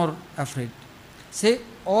 no more afraid. Say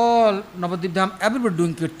all Navadip Dham, everybody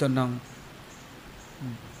doing kirtan now.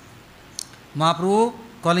 Mahaprabhu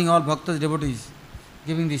calling all bhaktas, devotees,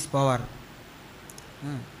 giving this power.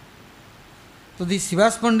 So this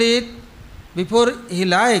Srivasa Pandit, before he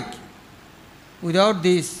like, without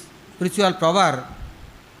this spiritual power,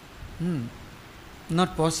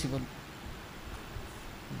 not possible.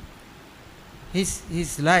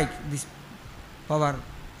 He's like this power.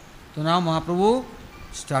 So now Mahaprabhu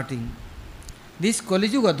starting. This Kali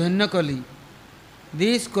Yuga, Dhanya Kali,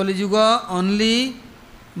 this Kali Yuga only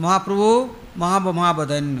Mahaprabhu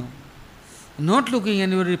Mahabhadanyo. Not looking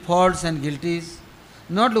anybody faults and guilties,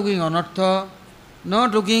 not looking anartha,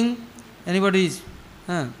 not looking anybody's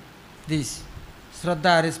this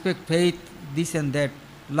Shraddha, respect, faith, this and that,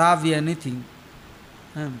 love, anything.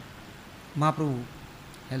 Mahaprabhu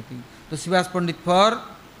helping. So Srivasa Pandit for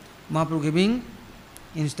Mahaprabhu giving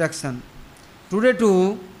instruction. Today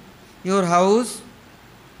too, your house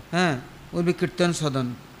will be Kirtan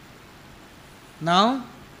Sadhan. Now,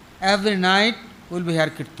 every night will be here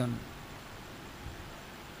Kirtan.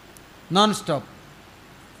 Non-stop.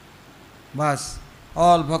 Bas,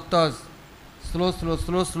 all bhaktas,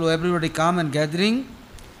 slow, everybody come and gathering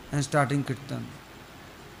and starting Kirtan.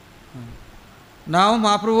 Now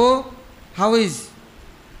Mahaprabhu, how is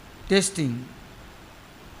testing?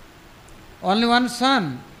 Only one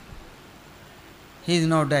son, he is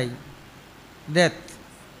now dying. Death.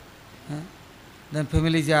 then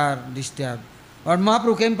families are disturbed. But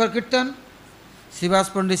Mahaprabhu came for Kirtan.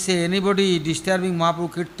 Srivasa Pandit say, anybody disturbing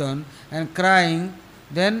Mahaprabhu Kirtan and crying,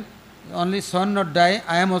 then only son not die,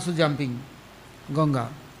 I am also jumping Ganga.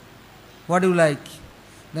 What do you like?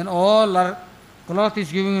 Then all our cloth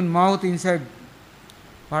is giving in mouth inside.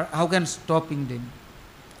 But how can stopping them?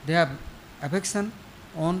 They have affection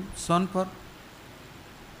on son for.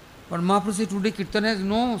 But Mahaprabhu said, today Kirtan has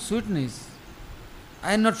no sweetness.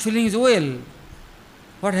 I am not feeling well.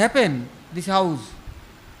 What happened? This house.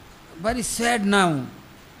 Very sad now.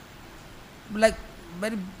 Like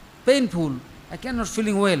very painful. I cannot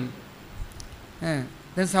feeling well.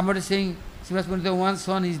 Then somebody saying, Srivasa Pandita, one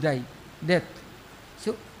son is died. Death.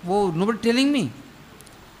 So, oh, nobody telling me.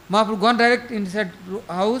 Mahaprabhu gone direct inside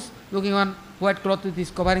house, looking on white cloth with his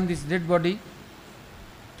covering this dead body.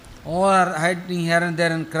 All are hiding here and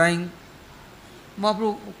there and crying.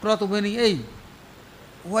 Mahaprabhu cloth opening, hey,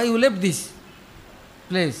 why you left this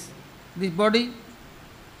place, this body?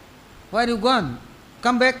 Why are you gone?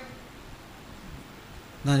 Come back.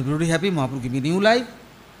 Now everybody happy, Mahaprabhu give me new life.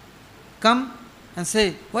 Come and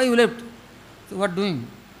say, why you left? So what doing?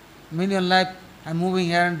 Million life, I am moving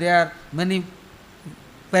here and there, many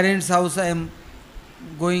parents' house I am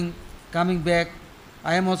going, coming back.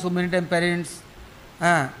 I am also many times parents.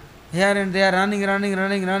 Here and there, running.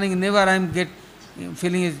 Never I am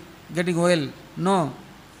feeling is getting well. No.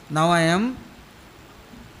 Now I am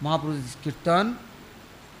Mahaprabhu's Kirtan.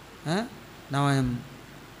 Now I am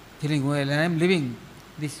feeling well and I am living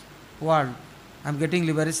this world. I am getting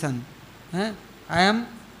liberation. I am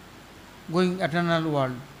going eternal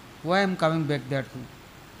world. Why I am coming back there too?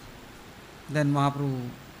 Then Mahaprabhu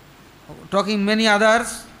talking many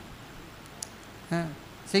others,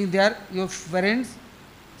 saying they are your parents.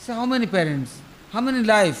 So how many parents? How many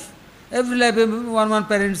life? Every life one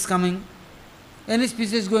parents coming. Any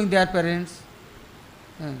species going their parents.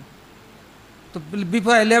 So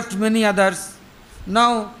before I left many others.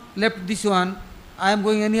 Now left this one. I am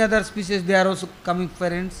going any other species, they are also coming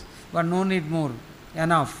parents. But no need more.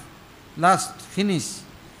 Enough. Last. Finish.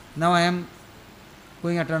 Now I am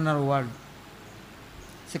going eternal world.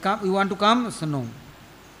 Say, come, you want to come? Say no.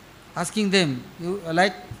 Asking them, you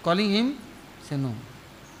like calling him? Say no.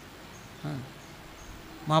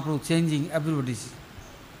 Mahaprabhu changing everybody's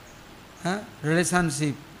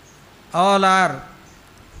relationship. All are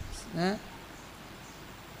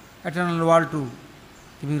eternal world too,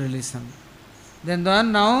 giving relation. Then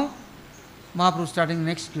now Mahaprabhu starting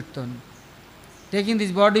next Kirtan. Taking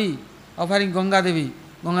this body, offering Ganga Devi.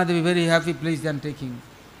 Ganga Devi very happy, please then taking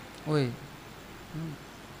away.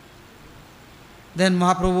 Then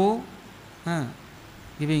Mahaprabhu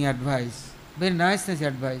giving advice. Very nice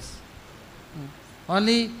advice.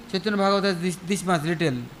 Only Chaitanya Bhagavata has this much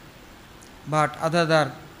little. But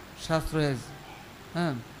other Shastra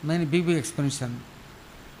has many big explanation.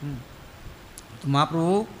 So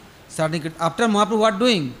Mahaprabhu starting it. After Mahaprabhu what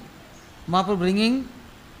doing? Mahaprabhu bringing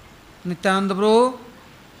Nityananda Prabhu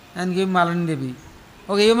and giving Malani Devi.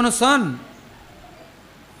 Okay, you have a son.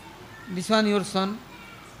 This one your son.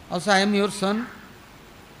 Also I am your son.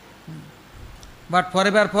 But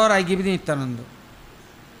forever I give the Nityananda.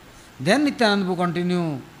 Then Nityananda Prabhu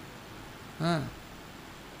continue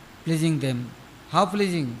pleasing them. How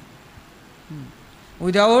pleasing?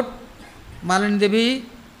 Without Malani Devi,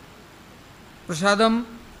 prasadam,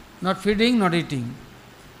 not feeding, not eating.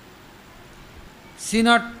 She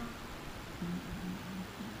not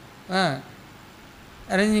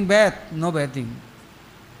arranging bath, no bathing.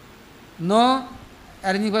 No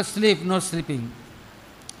arranging for sleep, no sleeping.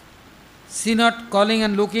 She not calling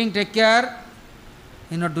and looking, take care,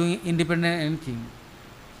 he not doing independent anything.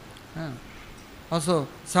 Also,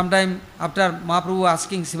 sometime after Mahaprabhu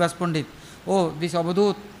asking Srivasa Pandit, oh, this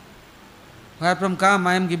Avadhut, where from come,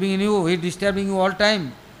 I am giving you, he disturbing you all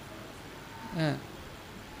time.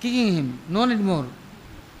 Kicking him, no need more.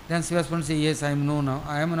 Then Srivasa Pandit say, yes, I am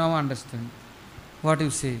now understand what you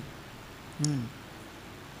say.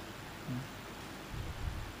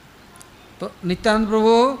 So, Nityananda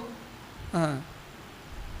Prabhu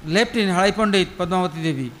left in Hari Pandit, Padmavati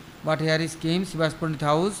Devi, but here is came Srivasa Pandit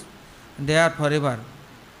house, and they are forever.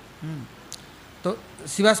 So,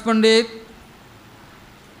 Srivasa Pandit,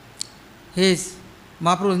 his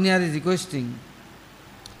Mahaprabhu near is requesting,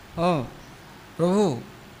 oh, Prabhu,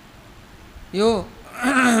 you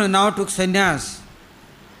now took sannyas.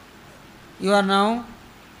 You are now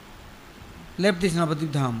left this Navadvip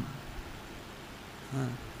Dham.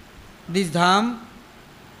 This Dham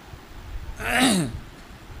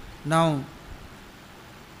now,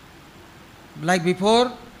 like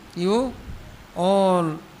before, you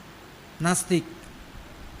all Nastik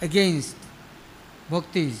against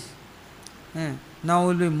bhaktis. Now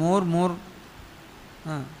will be more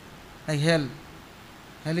like hell.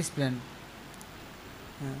 Hell is planned.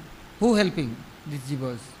 Who helping these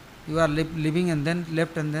jivas? You are living and then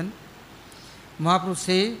left and then Mahaprabhu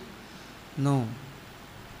say, no.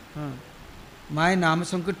 My Nama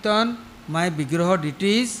Sankirtan, my Vigraha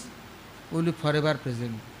deities will be forever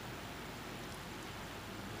present.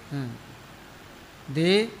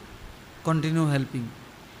 They continue helping.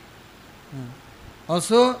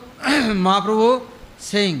 Also, Mahaprabhu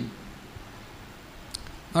saying,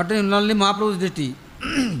 not only Mahaprabhu's deity,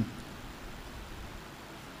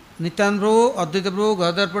 Nityananda Prabhu, Advaita Prabhu,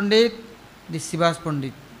 Gadadhar Pandit, the Srivasa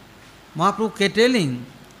Pandit. Mahaprabhu kept telling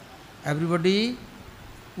everybody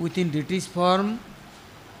within deity's form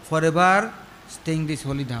forever staying this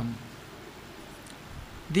holy dham.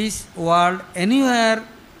 This world, anywhere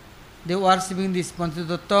they worshipping this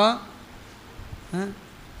Panchatattva,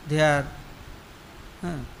 they are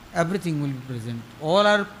everything will be present.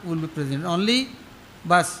 All will be present. Only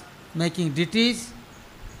bas making deities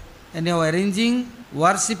and arranging,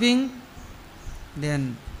 worshipping,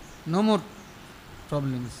 then no more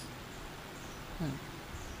problems.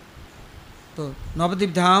 So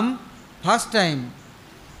Navadip Dham, first time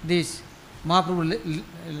this Mahaprabhu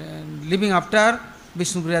living after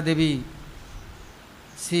Vishnupriya Devi,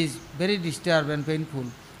 she is very disturbed and painful.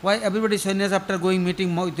 Why everybody sannyas after going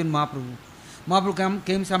meeting within Mahaprabhu? Mahaprabhu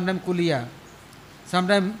came sometime Kulia,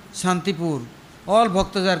 sometime Shantipur. All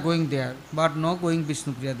bhaktas are going there, but not going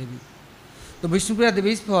Vishnupriya Devi. So Vishnupriya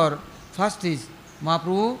Devi is for first is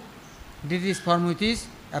Mahaprabhu did his form with his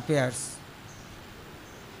appears.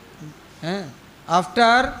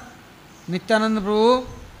 After Nityananda Prabhu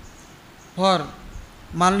for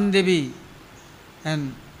Malini Devi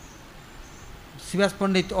and Srivasa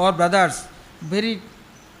Pandit, all brothers, very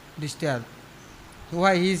disturbed. So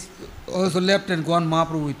why he is also left and gone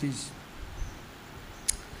Mahaprabhu with his.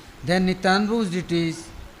 Then Nityananda Prabhu's deities,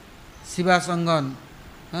 Srivasa Angan,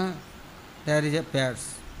 there is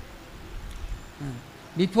appears.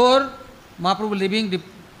 Before Mahaprabhu living,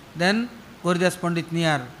 then Gauridas Pandit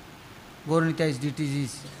near Gauranitai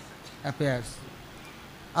deities appears.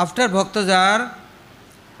 After Bhaktas are,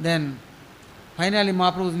 then finally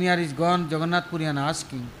Mahaprabhu's near is gone, Jagannath Puri and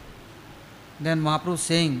asking. Then Mahaprabhu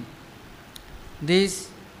saying, this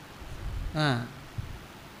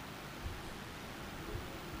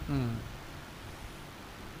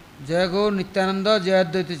Jaya Gaur Nityananda Jaya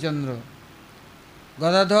Advaita Chandra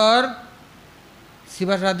Gadadhar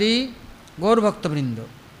Srivasadi Gaur Bhakta Vrindo.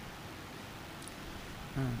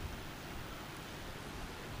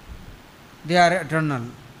 They are eternal.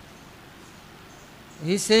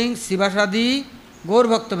 He is saying Srivasadi Gaur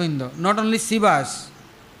Bhakta Vrindo. Not only Srivas,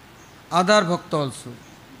 other Bhakta also.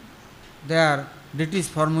 Their deities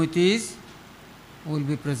formities will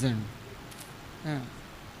be present.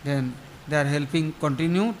 Then they are helping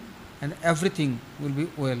continue and everything will be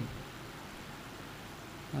well.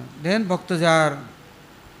 Then bhaktas are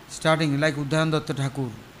starting like Uddhayan Datta Thakur.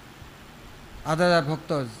 Other are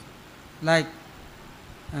bhaktas like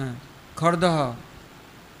Khardaha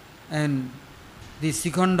and the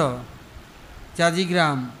Sikhanda,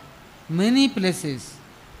 Chajigram, many places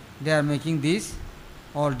they are making these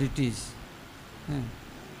all deities.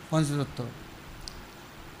 Panchatattva.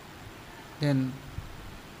 Then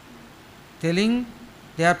telling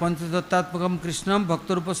they are Panchatattvatmakam Krishnam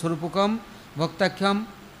Bhaktarupa Swarupakam Bhaktakyam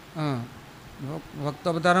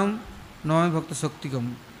Bhaktavataram Navami Bhakta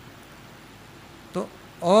Shaktikam. So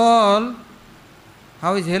all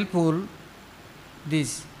how is helpful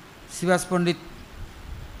this Srivasa Pandit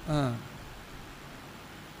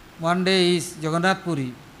one day is Jagannath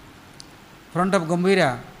Puri, front of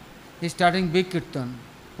Gambhira, he is starting big kirtan.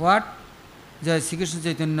 What? Jai Sri Krishna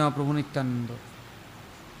Chaitanya Prabhu Nityananda.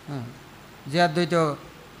 Jaya Advaita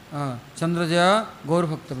Chandra Jaya Gaur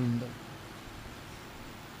Bhakta Vrinda.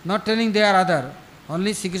 Not telling they are other,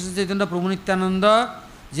 only Sri Krishna Chaitanya Prabhu Nityananda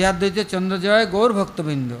Jaya Advaita Chandra Jaya Gaur Bhakta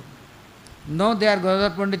Vrinda. No, they are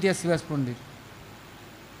Gadadhar Pandit or Srivasa Pandit.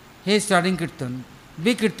 He is starting kirtan.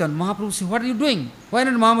 Big kirtan. Mahaprabhu says, what are you doing? Why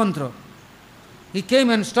not Mahamantra? He came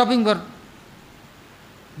and stopping for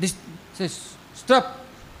this. Says, stop.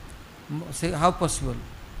 Say, how possible?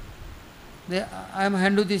 I am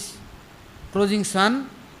hand to this closing sun.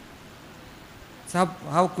 So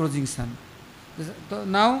how closing sun? So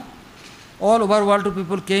now all over world to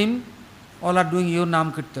people came, all are doing your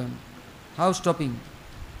Nam Kirtan. How stopping?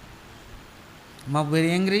 Mahaprabhu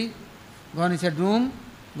very angry, gone inside room,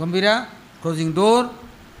 Gambhira, closing door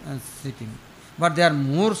and sitting. But they are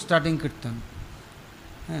more starting Kirtan.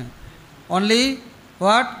 Only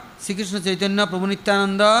what? Sri Krishna Chaitanya Prabhu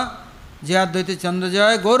Nityananda Jayadvaita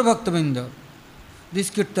Chandrajaya Gaur Bhaktavinda. This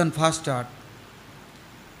kirtan first start.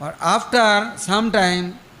 But after some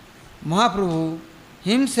time, Mahaprabhu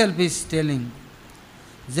himself is telling,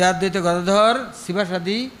 Jayadvaita Gadadhar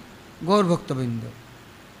Sivasadi Gaur Bhaktavinda.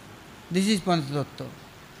 This is Panchatattva.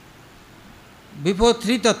 Before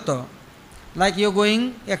three tattva, like you are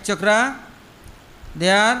going Ekchakra, they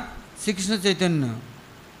are Sri Krishna Chaitanya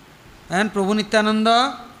and Prabhu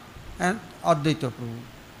Nityananda and Advaita Prabhu.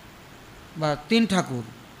 But Tin Thakur.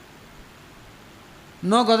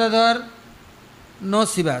 No Gadadhar, no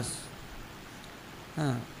Sivas.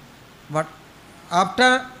 But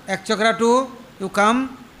after Ekchakra 2, you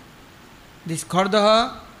come, this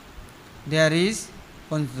Khardaha, there is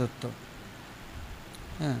Panchatattva.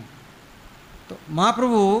 So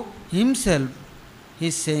Mahaprabhu himself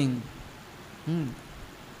is saying,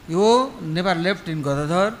 you never left in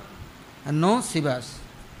Gadadhar and no Sivas,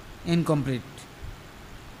 incomplete.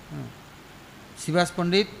 Sivas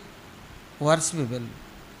Pandit, worshipable.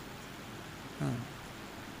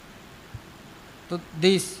 So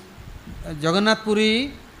this Jagannath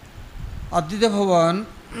Puri, Advaita Bhavan,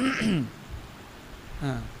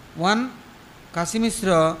 one Kashi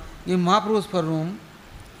Mishra give Mahaprabhu's for room,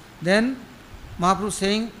 then Mahaprabhu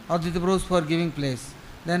saying Advaita Prabhu's for giving place,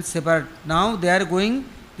 then separate. Now they are going,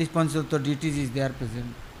 this Panchatattva deities is there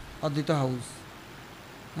present, Advaita house.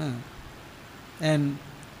 And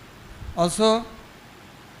also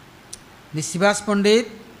the Sivas Pandit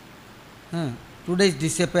today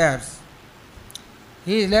disappears.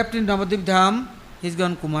 He is left in Navadvip Dham, he is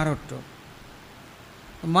gone Kumarhatta.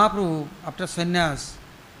 So Mahaprabhu, after sannyas,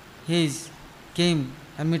 he came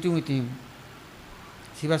and meeting with him,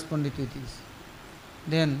 Sivas Pandit with this.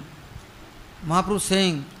 Then Mahaprabhu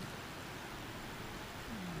saying,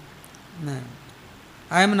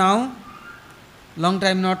 I am now long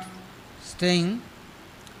time not staying.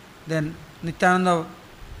 Then Nityananda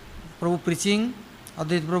Prabhu preaching,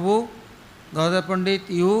 Advaita Prabhu, Gadadhar Pandit,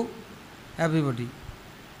 you, everybody.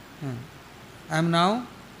 I am now,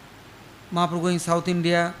 Mahaprabhu going South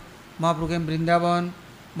India, Mahaprabhu going Vrindavan,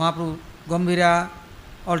 Mahaprabhu Gambhira,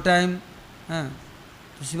 all time. To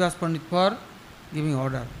Sivas Pandit for giving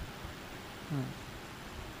order.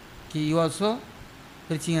 You also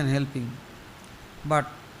preaching and helping. But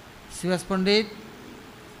Srivasa Pandit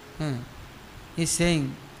is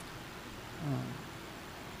saying,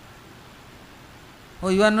 oh,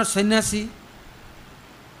 you are not sannyasi,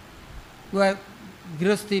 you are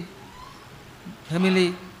grihastha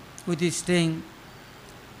family which is staying.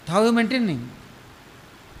 How are you maintaining?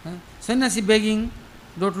 Sannyasi begging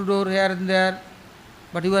door to door here and there,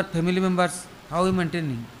 but you are family members, how are you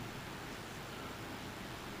maintaining?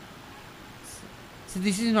 So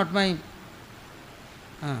this is not my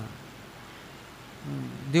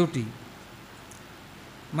duty.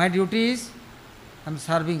 My duty is I am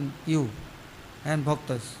serving you and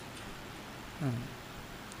bhaktas.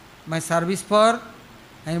 My service for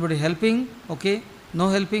anybody helping, okay, no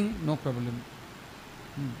helping, no problem.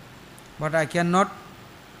 But I cannot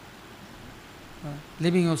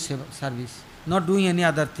leaving your service, not doing any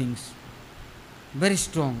other things. Very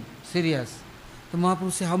strong, serious. So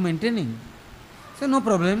Mahaprabhu say, how maintaining? So no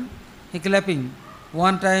problem. He clapping.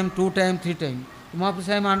 1 time, 2 time, 3 time. So Mahaprabhu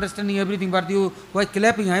say, I am understanding everything, but you why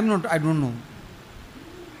clapping? I don't know.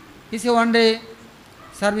 He say, one day,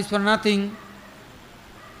 service for nothing.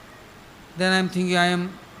 Then I am thinking, I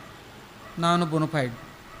am now no bona fide,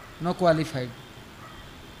 no qualified.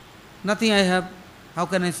 Nothing I have, how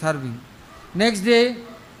can I serving? Next day,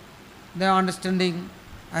 they are understanding,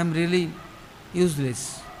 I am really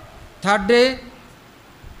useless. Third day,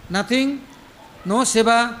 nothing, no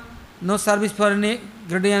seva, no service for any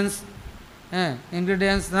ingredients,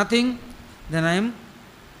 nothing. Then I am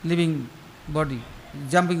leaving body,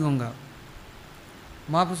 jumping Ganga.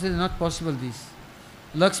 Mahaprabhu says, not possible this.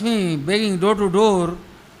 Lakshmi begging door to door,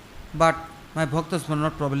 but my bhaktas were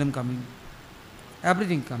not problem coming.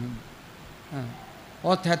 Everything coming.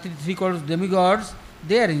 All 33 crores demigods,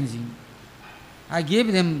 they are arranging. I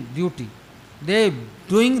gave them duty. They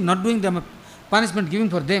doing, not doing them punishment giving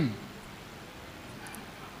for them.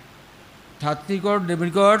 33 crores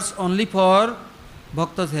demigods only for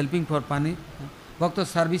bhaktas helping for bhaktas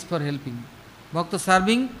service for helping. Bhaktas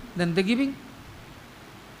serving, then they giving.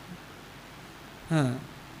 The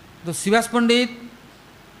Srivasa Pandit,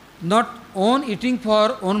 not own eating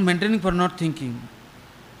for, own maintaining for, not thinking.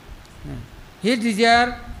 His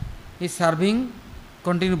desire is serving,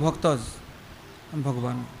 continue bhaktas and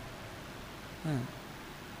Bhagavan.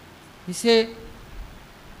 He say,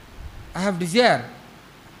 I have desire,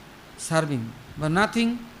 serving, but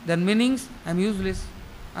nothing, then meanings, I am useless,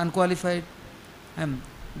 unqualified, I am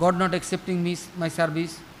God not accepting me, my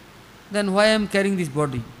service, then why I am carrying this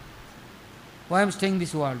body? Why I am staying in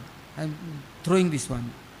this world? I am throwing this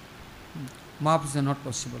one. Mahaprabhu is not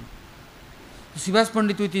possible. Srivasa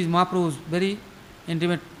Pandit with his Mahaprabhu is very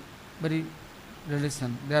intimate, very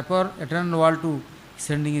relation. Therefore, eternal world to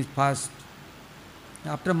sending is fast.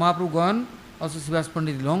 After Mahaprabhu gone, also Srivasa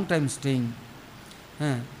Pandit long time staying,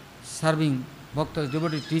 serving bhaktas,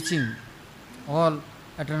 devotee, teaching, all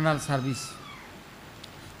eternal service.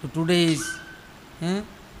 So today is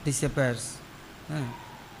disappears.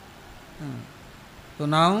 So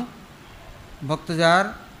now bhaktas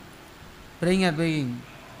are praying and begging.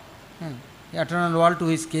 Eternal world to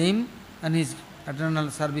his came and his eternal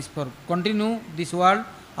service for continue this world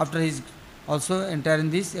after his also enter in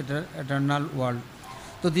this eternal world.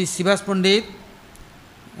 So this Srivasa Pandit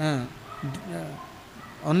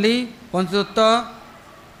only Panchadatta,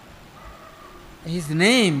 his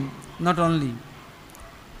name not only.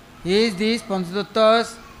 He is this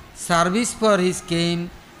Panchadatta's service for his came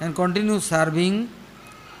and continue serving,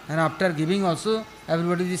 and after giving also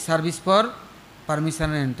everybody this service for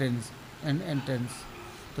permission and entrance.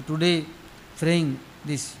 So today praying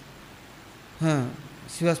this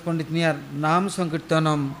Srivasa Pandit near Nam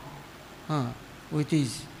Sankirtanam with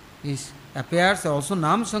his affairs, also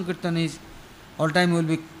Nam Sankirtan is all time will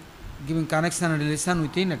be giving connection and relation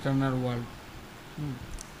within eternal world.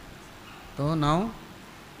 So now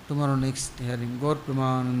tomorrow next hearing. Gaur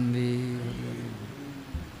Premananda.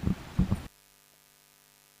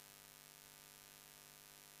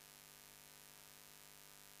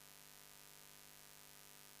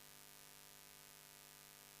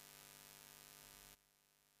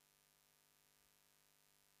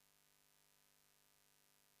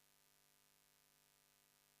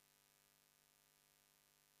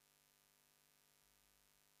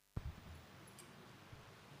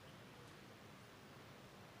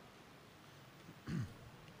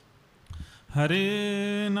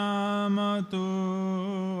 Hare Nama Tu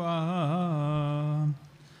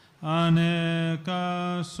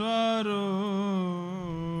Aneka Swarupa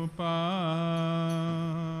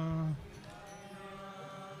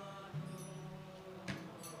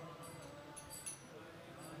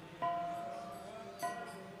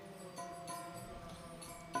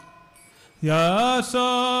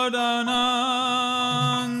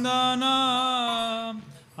Yasodanandana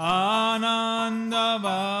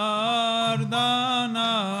Anandavardhana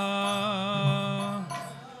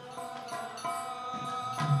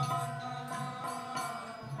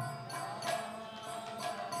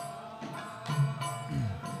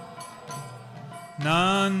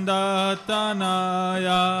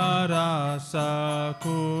Nandatanaya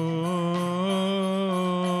Rasakupa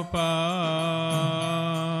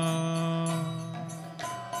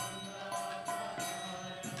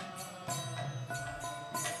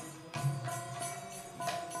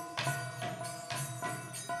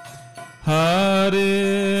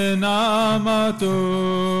Hare Nama Tu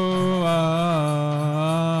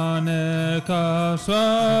Aneka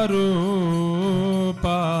Swarupa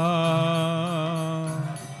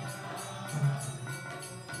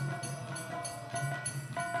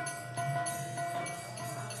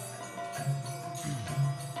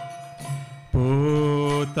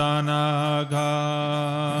Putana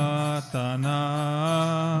Gatana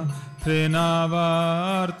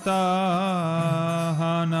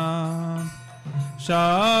Trinavartahana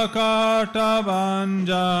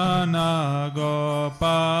Shakatavanjana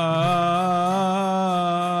Gopala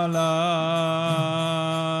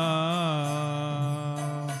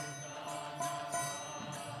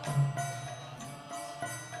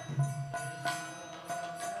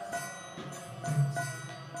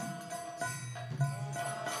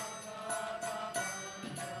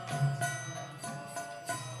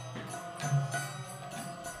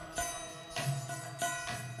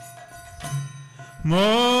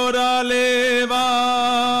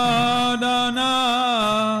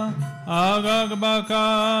Moralevadana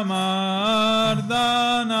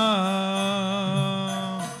Agagbaka-mardana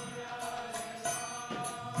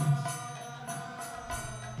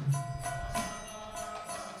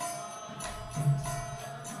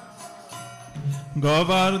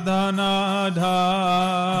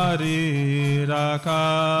Govardhanadhari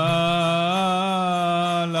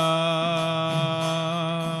Rakala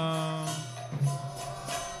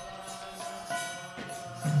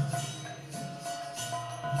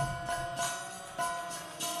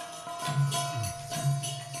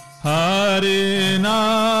Hare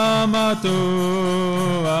Nama Tu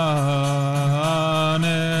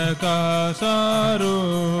Aneka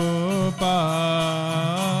Sarupa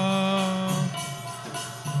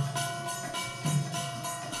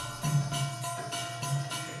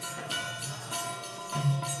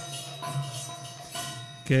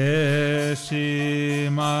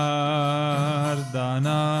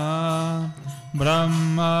Keshimardana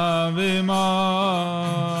Brahma Vimohana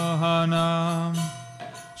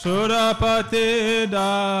Surapati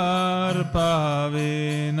Darpa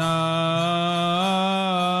Vinasi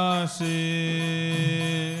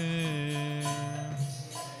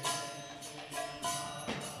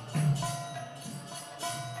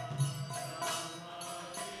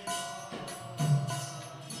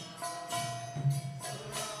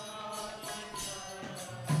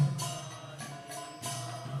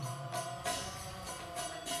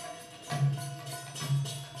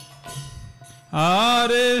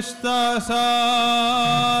Arista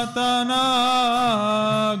Satana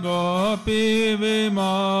Gopi Vimohana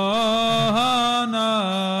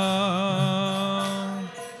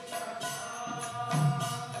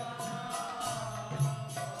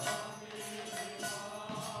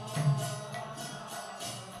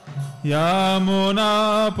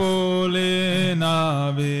Yamuna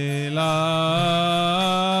Pulina Vilasi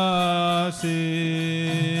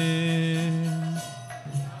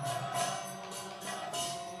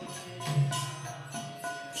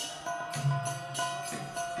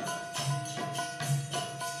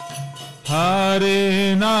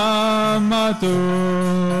Harinamatu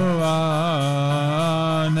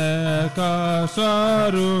Aneka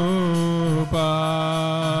Swarupa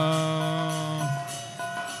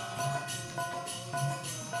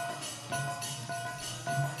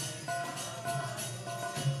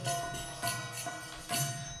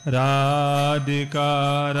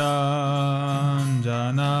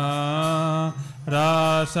Radhikaranjana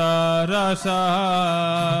Rasa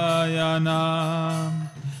Rasayana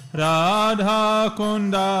Radha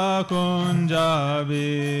Kunda Kunja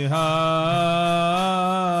Vihari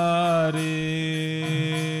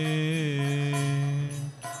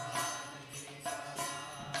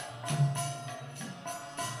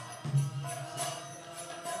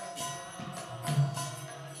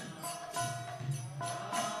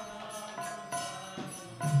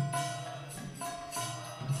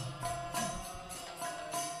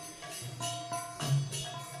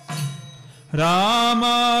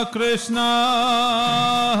Rama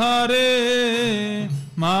Krishna Hare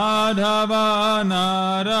Madhava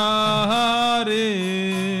Narahare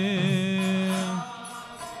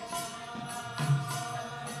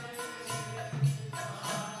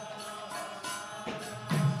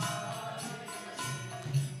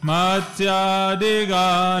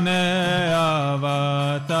Matsyadigane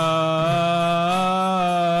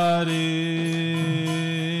Avatari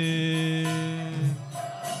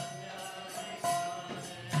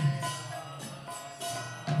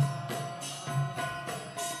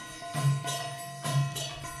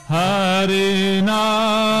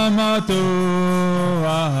Harinamatu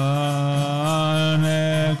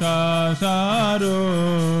Aneka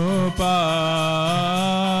Sarupa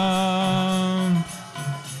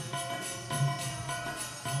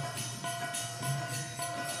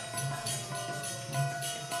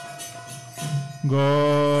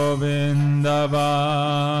Govinda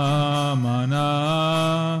Vamana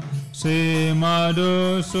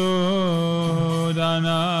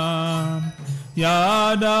Srimadusudana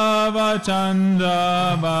Yadava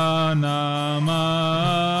Chandra Banamali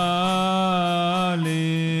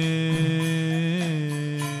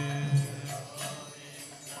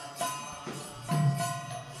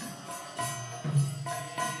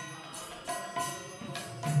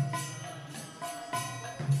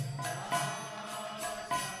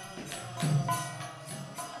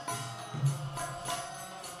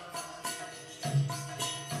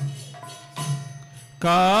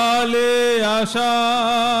Kali Ashatana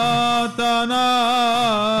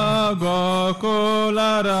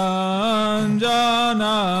Gokula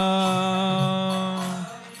Ranjana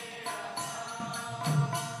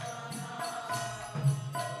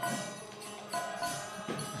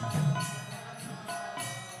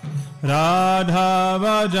Radha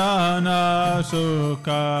Vajana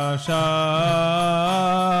Sukashali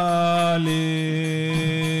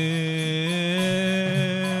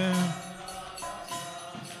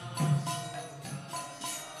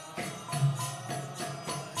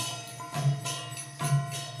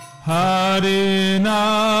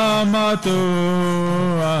Harinamatu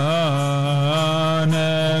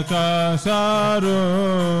Aneka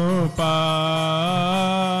Sarupa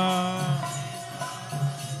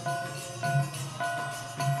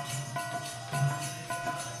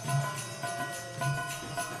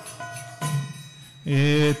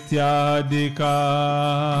Ityadika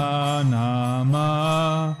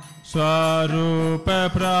Nama Swarupa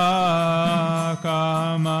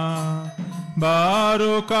Prakama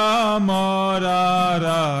Baruka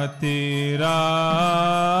Morarati Raga.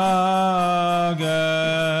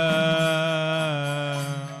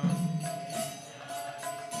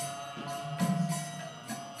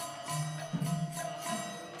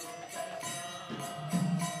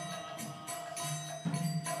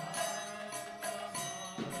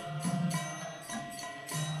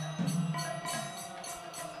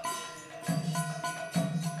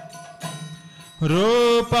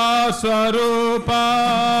 Rupa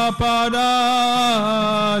Swarupa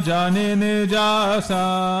Pada Janini Jasampada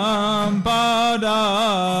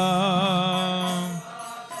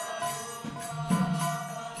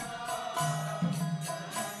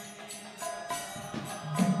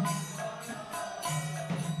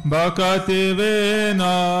Bhakati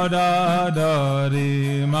Vinoda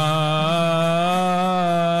Darimaga.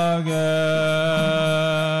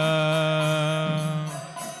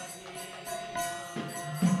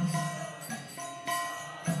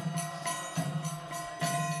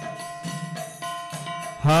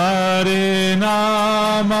 Hari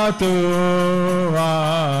Namatu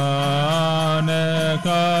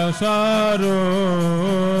Aneka Sarupa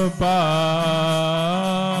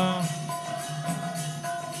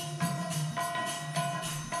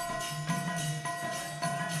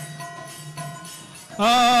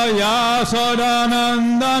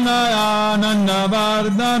Ayasodanandana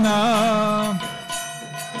Anandavardhana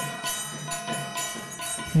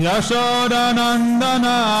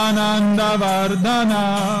Yashodanandana Anandavardhana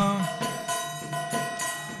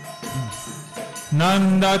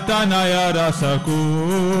Nandatanaya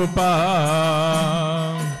Rasakupa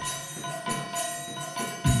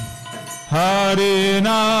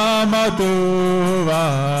Harinamatuva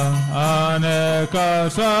Aneka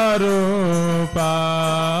Sarupa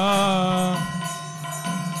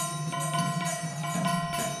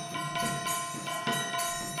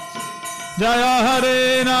Jaya Hare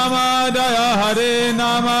Nama Jaya Hare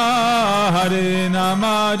Nama Hare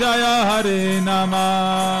Nama Jaya Hare Nama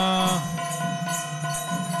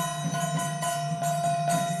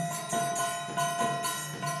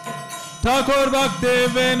Thakur Bhakti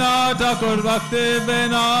Vina Thakur Bhakti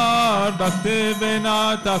Vina Bhakti Vina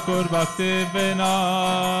Thakur Bhakti Vina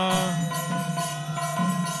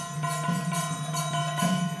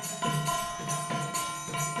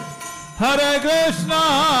Hare Krishna,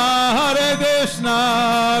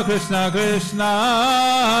 Krishna Krishna,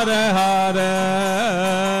 Hare Hare.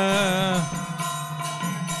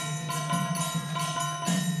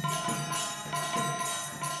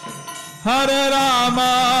 Hare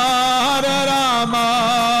Rama,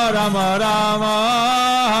 Rama Rama,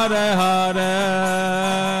 Hare Hare.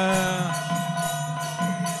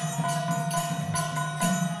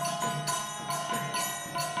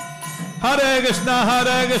 Hare Krishna,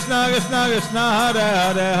 Krishna Krishna, Hare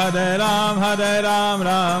Hare, Hare Ram,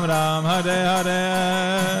 Ram Ram, Hare Hare.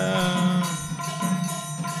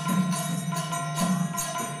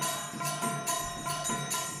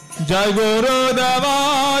 Jai Guru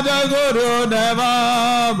Deva,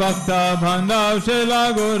 Bhakta Bhandav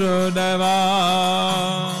Shila Guru Deva.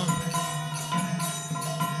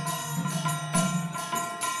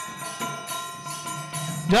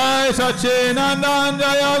 Jai Sachinandan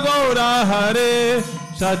Jaya Gaura Hare,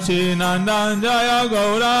 Sachinandan Jaya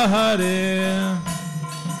Gaura Hare.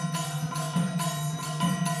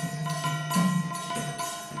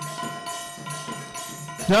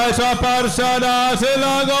 Jai Swaparshada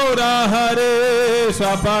Shila Gaura Hare,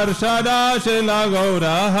 Swaparshada Shila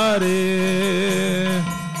Gaura Hare.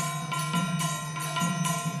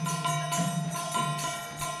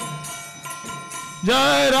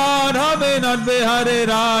 Jai Radha Binod Bihari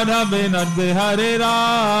Radha Binod Bihari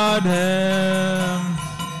Radhe.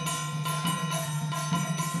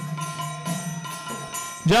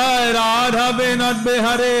 Jai Radha Binod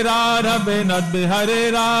Bihari Radha Binod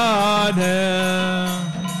Bihari Radhe.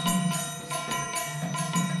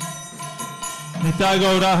 Nitai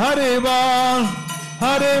Gaura Haribol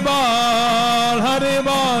Haribol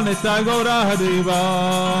Haribol Nitai Gaura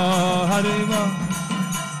Haribol Haribol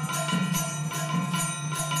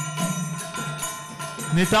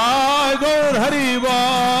Nitai Gaur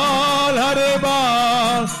Haribol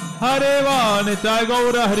Haribol Haribol Nitai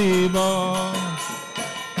Gaur Haribol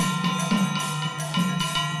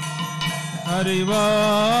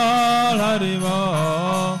Haribol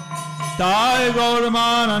Haribol Tai Gaur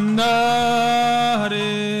Mananda Hare